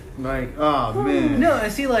 Like, oh man. No, I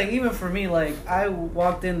see. Like even for me, like I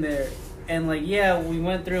walked in there, and like we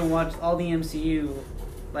went through and watched all the MCU,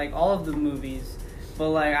 like all of the movies, but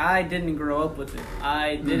like I didn't grow up with it.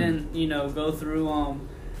 I didn't, go through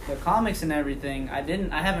the comics and everything. I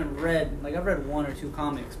haven't read, like I've read 1 or 2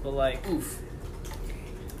 comics, but like Oof.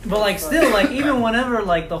 but like still, like even whenever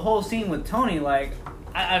like the whole scene with Tony, like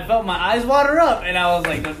I felt my eyes water up, and I was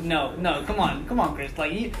like, no, come on, Chris,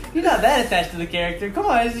 like you're not that attached to the character. Come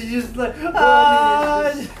on, it's just like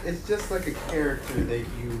It's just like a character that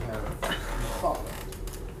you have followed.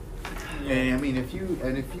 And I mean, if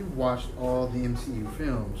you watched all the MCU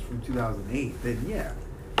films from 2008, then yeah,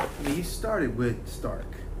 I mean, you started with Stark.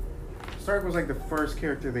 Stark was like the first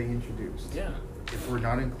character they introduced. Yeah. If we're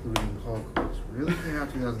not including Hulk, which really came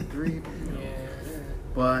out 2003. Yeah.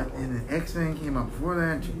 But and then X-Men came out before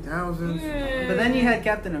that, 2000s. But then you had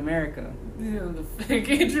Captain America.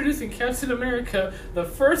 Introducing Captain America, the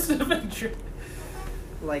first Avenger.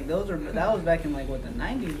 Like that was back in like what, the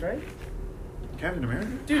 90s, right? Captain America?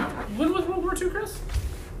 Dude, when was World War II, Chris?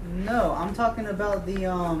 No, I'm talking about the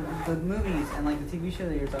movies and like the TV show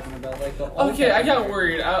that you're talking about, like the old Okay, I Captain got America.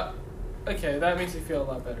 worried. Okay, that makes me feel a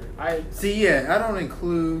lot better. See, yeah, I don't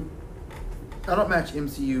match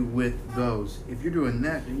MCU with those. If you're doing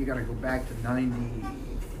that, then you gotta go back to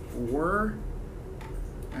 94,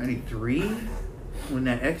 93, when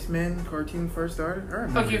that X-Men cartoon first started. I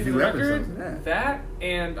remember Okay, a for few the record, episodes of that. that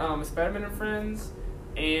and Spider-Man and Friends,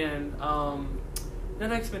 and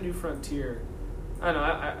then X-Men New Frontier. I know,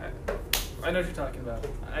 I know what you're talking about.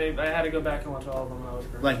 I had to go back and watch all of them when I was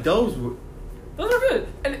growing Like those were. Those are good.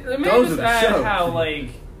 And let me Those just are the add shows. how, like,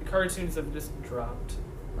 cartoons have just dropped.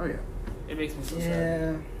 Oh yeah. It makes me so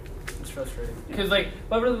sad. Yeah. It's frustrating. Because, like,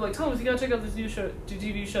 my brother was like, Thomas, you gotta check out this new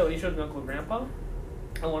TV show. And he showed me Uncle and Grandpa.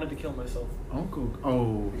 I wanted to kill myself. Uncle.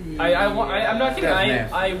 Oh. I'm not kidding. That's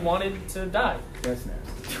nasty. I wanted to die. That's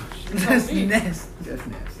nasty. That's me. nasty. That's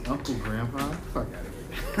nasty. Uncle Grandpa. Fuck out of here.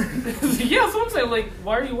 Yeah, so I'm saying, like,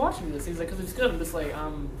 why are you watching this? He's like, because it's good. I'm just like,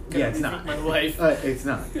 I'm gonna Yeah, it's rethink not. my life. It's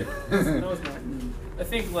not. No, it's not. I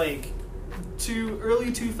think, like,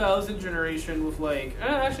 early 2000 generation with, like,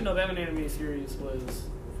 actually, no, the animated series was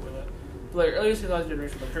before that. But, like, early 2000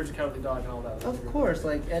 generation, like, Courage the Cowardly Dog and all that. Of course,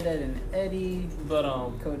 like Ed, Ed and Eddie, But,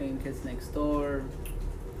 Codename Kids Next Door,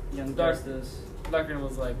 Young Dark- Justice. Dr.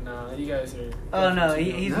 was like, nah, you guys are... Oh, no,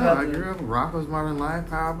 he's No, about I to- grew up with Rocko's Modern Life,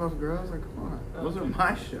 Powerpuff Girls. Like, come on. Those are Okay.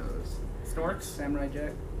 my shows. Snorks? Samurai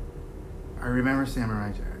Jack. I remember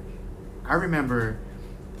Samurai Jack. I remember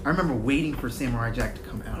waiting for Samurai Jack to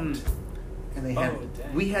come out. And they had Oh,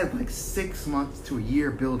 dang. we had like 6 months to a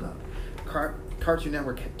year build up. Cartoon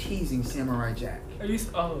Network kept teasing Samurai Jack. Are you?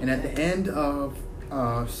 Oh. And at the end of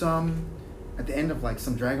some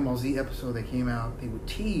Dragon Ball Z episode that came out, they would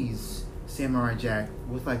tease Samurai Jack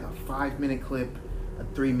with like a 5-minute clip, a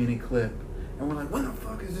 3-minute clip, and we're like, when the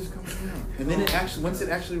fuck is this coming out? And then once it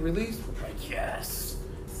actually released, we're like, yes.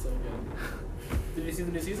 So good. Did you see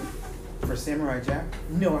the new season? For Samurai Jack?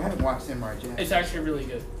 No, I haven't watched Samurai Jack. It's actually really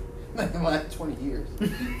good. Like the last 20 years.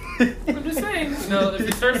 I'm just saying. No, if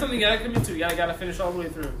you start something, you gotta commit to. You gotta finish all the way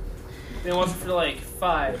through. They want you for like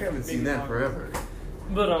 5. I haven't seen that longer. forever.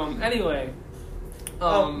 But anyway.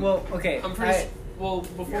 well, okay. I'm pretty. Well,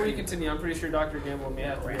 before we continue, I'm pretty sure Dr. Gamble may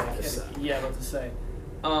have to be like, what to say.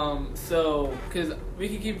 So, because we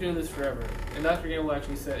could keep doing this forever, and Dr. Gamble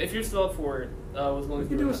actually said, if you're still up for it, was willing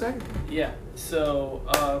to do a second. Yeah. So,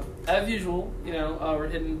 as usual, we're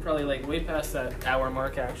hitting probably like way past that hour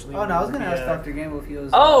mark. Actually. Oh no, I was gonna ask Dr. Gamble if he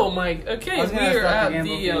was. Oh my. Okay, I was we gonna ask are Dr. at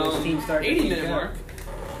Gamble if he was Team Stark or 80-minute Team mark.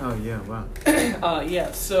 Oh yeah, wow.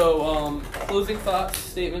 Yeah. So, closing thoughts,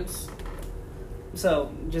 statements.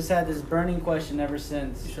 So, just had this burning question ever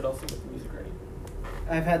since. You should also get the music ready.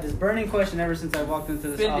 I've had this burning question ever since I walked into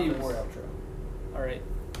this Infinity office. War outro. All right.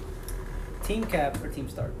 Team Cap or Team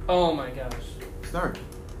Stark? Oh my gosh. Stark.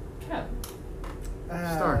 Cap.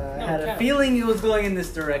 Stark. I No, had a Cap. feeling it was going in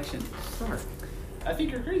this direction. Stark. I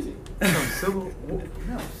think you're crazy. Civil War.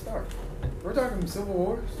 No, Stark. We're talking Civil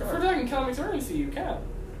War. If Stark. we're talking comics or MCU, Cap.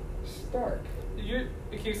 Stark. You're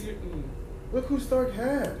in case you. Look who Stark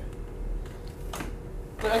had.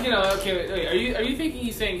 But, okay. Wait, are you thinking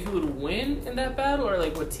he's saying who would win in that battle, or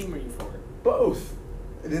like what team are you for? Both.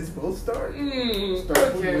 And it's both Stark.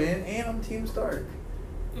 Stark would win, and I'm Team Stark.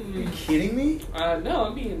 Are you kidding me? No,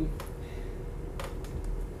 I'm being.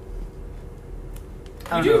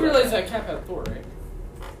 I You don't do know. realize that Cap had Thor, right?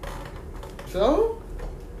 So?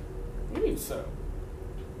 What do you mean so?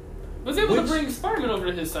 Was able to Which- bring Spider-Man over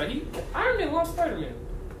to his side. Iron Man lost Spider-Man.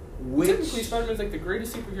 Typically, Which Spider-Man's like the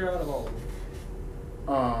greatest superhero out of all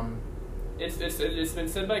of them. It's been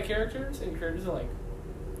said by characters and characters alike.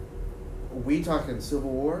 we talking Civil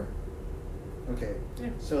War? Okay. Yeah.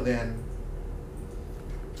 So then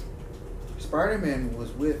Spider-Man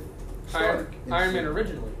was with Stark. in Iron Man Civil-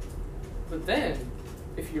 originally, but then,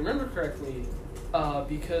 if you remember correctly,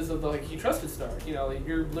 because of he trusted Stark.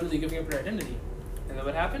 You're literally giving up your identity, and then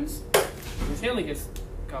what happens? His family gets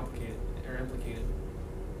complicated or implicated.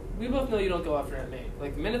 We both know you don't go after Aunt May.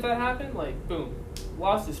 Like the minute that happened, boom,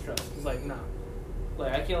 lost his trust. He's like, nah,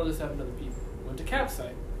 I can't let this happen to other people. Went to Cap's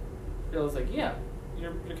side. Bill was like, yeah,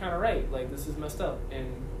 you're kind of right. This is messed up.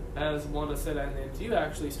 And as Wanda said at the MCU,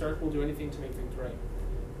 actually, Stark will do anything to make things right,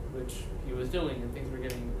 which he was doing, and things were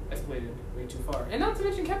getting escalated way too far. And not to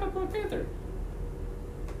mention Cap and Black Panther.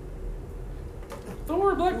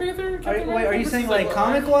 Thor, Black Panther, Captain America. Are you versus, saying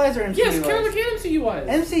comic wise or MCU Yes, wise? comic and MCU wise.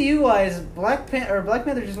 MCU wise, Black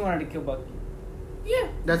Panther just wanted to kill Bucky. Yeah.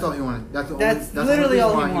 That's all he wanted. That's literally the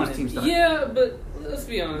all only he reason why wanted. was Team Stark. Yeah, but let's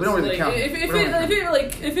be honest. We don't really count it.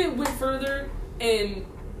 If it went further and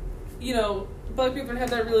Black Panther had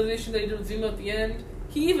that realization that he didn't zoom out at the end,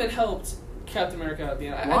 he even helped Captain America at the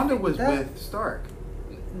end. Wanda was with Stark.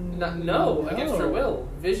 No, against her will.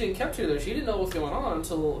 Vision kept her there. She didn't know what was going on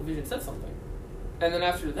until Vision said something. And then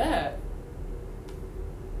after that,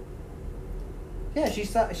 Yeah, she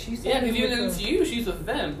saw. yeah, because even in the MCU, she's with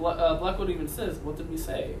them. Black Widow even says, "What did we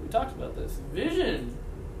say? We talked about this." Vision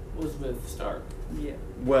was with Stark. Yeah,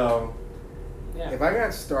 Well, Yeah. if I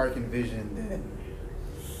got Stark and Vision, then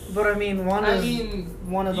but I mean, Wanda's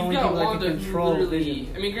one of the you've only got people that Wanda can who control literally. Vision.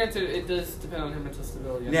 I mean, granted, it does depend on her mental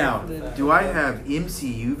stability. now, That. do I have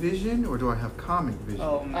MCU Vision or do I have comic Vision?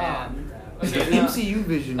 Oh Ah, man, The okay, now- MCU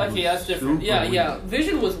Vision. Okay, was that's different. super Yeah, yeah. weak.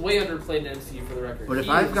 Vision was way underplayed in MCU for the record. But if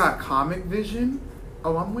He I've is- got comic Vision,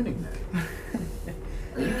 oh, I'm winning that.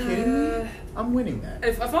 Are you kidding me? I'm winning that.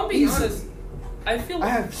 If I'm being Easily. honest, I feel I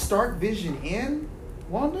have Stark, Vision, and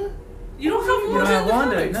Wanda. you don't have Wanda. you don't have in the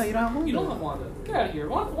Wanda. comics. No, you don't have Wanda. You don't have Wanda. Get out of here.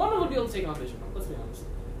 Wanda would be able to take on Vision. Let's be honest.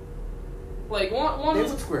 They Wanda.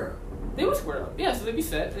 would square up. They would square up. Yeah, so they'd be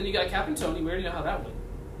set. Then you got Cap and Tony. We already know how that went.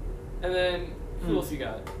 And then who else you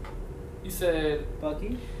got? You said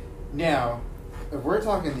Bucky. Now, if we're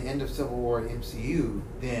talking the end of Civil War MCU,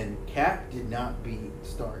 then Cap did not beat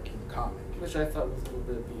Stark in the comic. which I thought was a little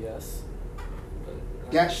bit of BS.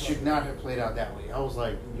 But, That should not have played out that way. I was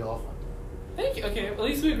like, y'all fucked up. Thank you. Okay, at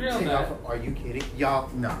least we agree on Y'all that. fu- Are you kidding? Y'all,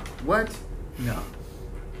 no. What? No.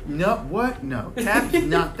 No, what? No. Cap's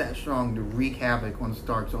not that strong to wreak havoc on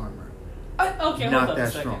Stark's armor. Okay, Not hold up that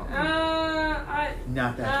a second. strong. I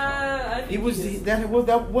Not that strong. I think He was he is.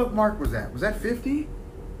 what mark was that? Was that 50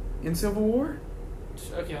 in Civil War?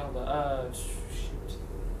 Okay, hold on. Shoot.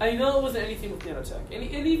 I know it wasn't anything with nanotech, and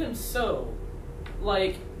even so,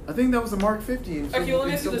 like. I think that was the Mark 50. In Okay, well, let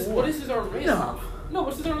me ask you this: Civil what War. is his armor made No. of? No,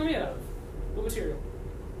 what's his armor made out of? What material?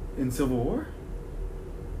 In Civil War?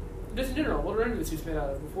 Just in general, what are any of the suits made out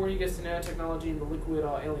of before he gets to nanotechnology and the liquid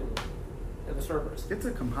alien and the starburst? It's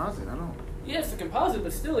a composite. I don't. Yeah, it's a composite,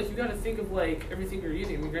 but still, like, you got to think of like everything you're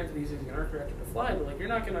using. I mean, granted, he's using an arc reactor to fly, but like, you're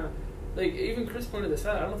not gonna, like, even Chris pointed this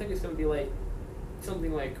out. I don't think it's gonna be like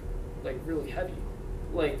something like really heavy,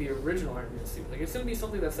 like the original Iron Man suit. Like, it's gonna be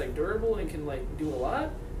something that's like durable and can like do a lot,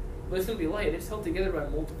 but it's gonna be light. It's held together by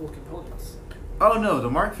multiple components. Oh no, the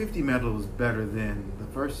Mark 50 metal was better than the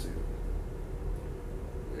first suit.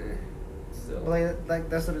 So, But like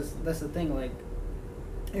that's the thing. Like,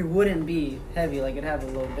 it wouldn't be heavy. Like, it'd have a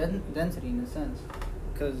low density in a sense,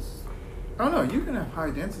 because Oh no, you can have high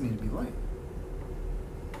density and be light.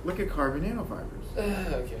 Look at carbon nanofibers.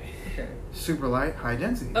 okay. Super light, high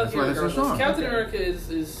density. That's Okay, why they're so regardless, strong. Captain Okay. America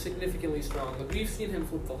is significantly strong. Like, we've seen him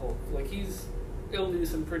flip the Hulk. Like, he'll do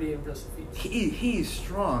some pretty impressive feats. He's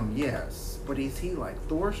strong, yes, but is he like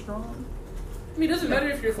Thor strong? I mean, it doesn't matter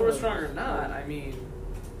if you're Thor strong or not. I mean,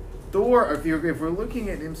 Thor, if we're looking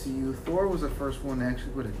at MCU, Thor was the first one to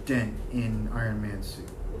actually put a dent in Iron Man's suit.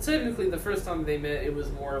 well, technically, the first time they met, it was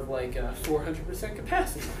more of like a 400%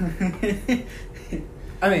 capacity.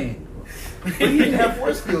 I mean, but he didn't have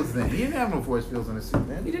force fields then. He didn't have no force fields on his suit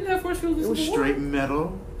then. He didn't have force fields in It was Civil straight War.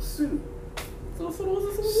 metal suit. So it was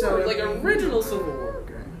a Civil War. Like, original Civil War.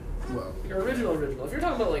 Okay. Well, Your original. If you're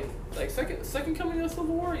talking about like second coming of Civil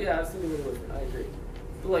War, yeah, it's gonna be a little different. I agree.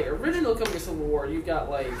 But like original coming of Civil War, you've got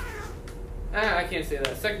like I can't say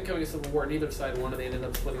that. Second coming of Civil War, neither side won, and they ended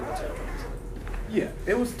up splitting the title. yeah,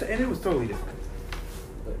 it was totally different.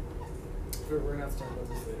 But we're gonna have to talk about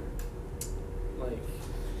this later. Like,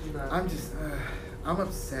 not, I'm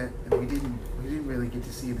upset that we didn't really get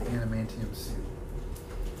to see the adamantium suit.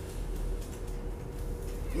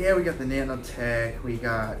 Yeah, we got the nanotech, we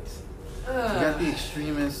got the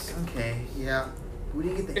extremists. Okay, yeah. We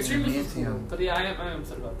didn't get the Extremely cool. adamantium. But yeah, I am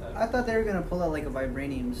upset about that. I thought they were gonna pull out like a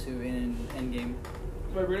vibranium suit in Endgame.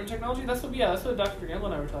 Vibranium technology. That's what Dr. Gamble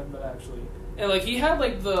and I were talking about actually. And like he had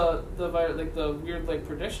like the weird like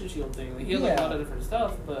protection shield thing. Like he had like a lot of different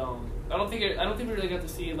stuff, but I don't think we really got to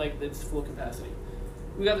see like its full capacity.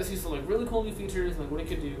 We got to see some like really cool new features, like what it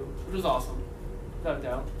could do, which was awesome, without a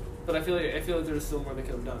doubt. But I feel like there was still more they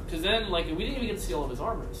could have done. Because then like we didn't even get to see all of his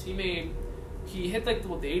armors. He hit like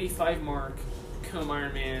the 85 mark, come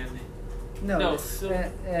Iron Man. No, so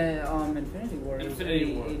Infinity War. it was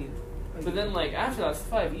Infinity War. 80. But then, like, after that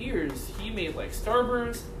 5 years, he made, like,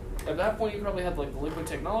 Starburst. At that point, he probably had, like, the liquid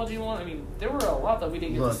technology one. I mean, there were a lot that we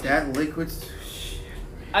didn't get to Look, see. that liquid.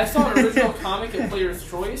 I saw an original comic at Player's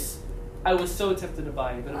Choice. I was so tempted to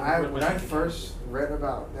buy it. But When I first read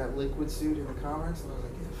about that liquid suit in the comics, I was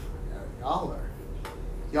like, yeah,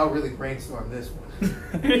 y'all really brainstormed this one.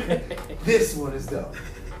 This one is dope.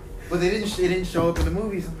 But it didn't show up in the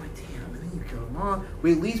movies. I'm like, damn, and then you killed them all.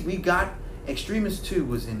 We got Extremis 2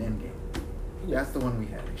 was in Endgame. That's the one we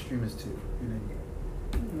had. Extremis 2 in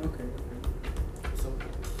Endgame. Okay. So,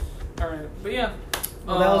 all right, but yeah.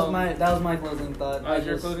 Well, that was my closing thought.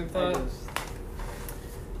 Your closing thought? I just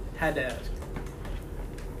had to ask.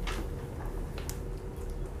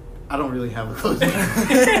 I don't really have a closing.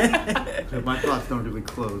 My thoughts don't really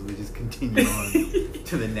close. They just continue on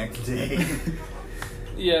to the next day.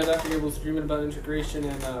 Yeah, Dr. Gable's dreaming about integration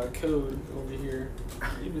and code over here.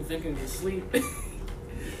 You've been thinking to sleep.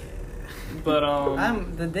 But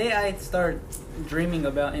The day I start dreaming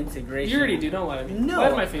about integration. you already do. Don't lie to me. No. Lie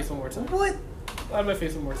to my face one more time. What? Lie to my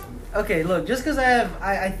face one more time. Okay, look, just because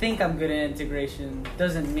I think I'm good at integration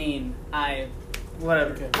doesn't mean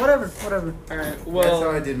whatever. Okay. Whatever. All right. That's how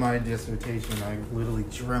Well, I did my dissertation. I literally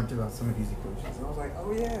dreamt about some of these equations. And I was like,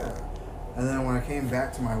 oh yeah. And then when I came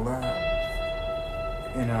back to my lab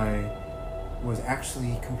and I was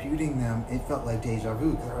actually computing them, it felt like deja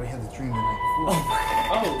vu because I already had the dream the night before.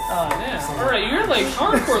 snap. All right, you're like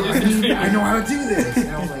hardcore lucid dreaming. I know how to do this. And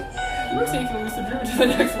I was like, yeah. We're taking lucid dreaming to the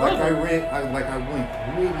next Like level. I went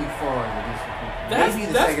really far in the dissertation. That's Maybe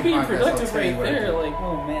the that's second being podcast, I'll productive tell you right what I there. did. Like,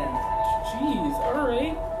 Oh man. jeez. All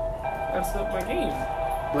right. That's up my game.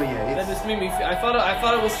 But yeah, That it's, just made me. I thought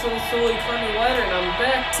it was so slowly climbing ladder, and I'm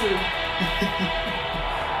back to.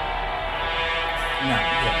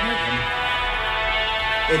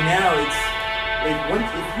 And now if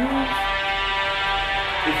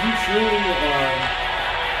you truly are,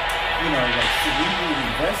 like cerebrally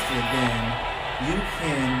invested, then you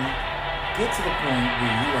can get to the point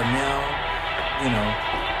where you are now,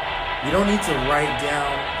 you don't need to write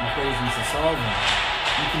down equations to solve them.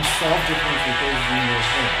 You can solve differential equations in your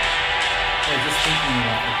head. or just thinking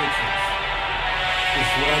about the pictures.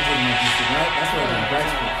 It's what I did in my PC. That's what I did in grad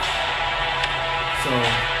school. So,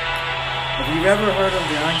 if you've ever heard of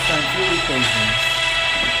the Einstein field equations,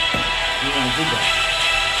 you're gonna do that.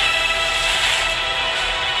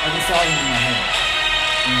 I just solve them in my head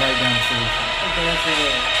and write down the solution. Okay, that's a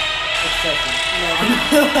exception.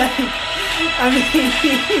 I mean,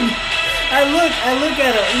 I look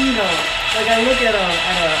at a, you know, like I look at a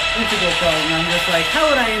integral problem and I'm just like, how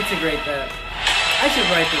would I integrate that? I should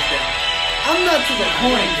write this down. I'm not to the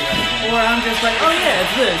point where I'm just like, oh yeah,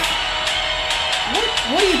 it's this.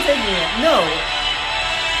 What are you taking it? No.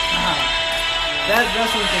 That's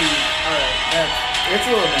something. All right, It's a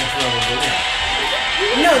little next level, but yeah.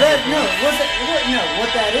 What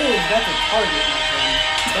that is, that's a target, my friend.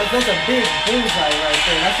 That's a big bullseye right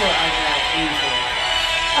there. That's what I aim for.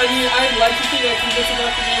 I mean, I'd like to think I can get to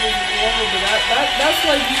that game as well, but that's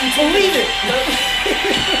like you Believe it.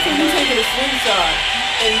 You taking a slingshot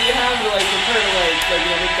and you have to like prepare to like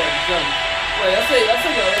make that jump. Like that's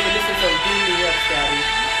like a distance of beating up, Scotty.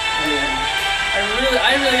 I mean,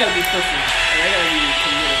 I really gotta be pushing. Like, I gotta be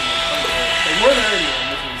committed. Like more than anyone,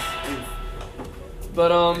 this is oof. But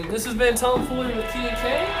this has been Tom Fuller with TNK.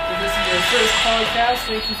 If this is your first podcast,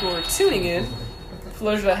 thank you for tuning in.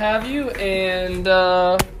 Pleasure to have you, and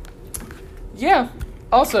yeah.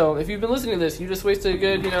 Also, if you've been listening to this, you just wasted a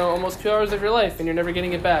good, almost 2 hours of your life, and you're never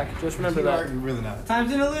getting it back. Just remember that. You're really not.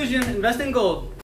 Time's an illusion. Invest in gold.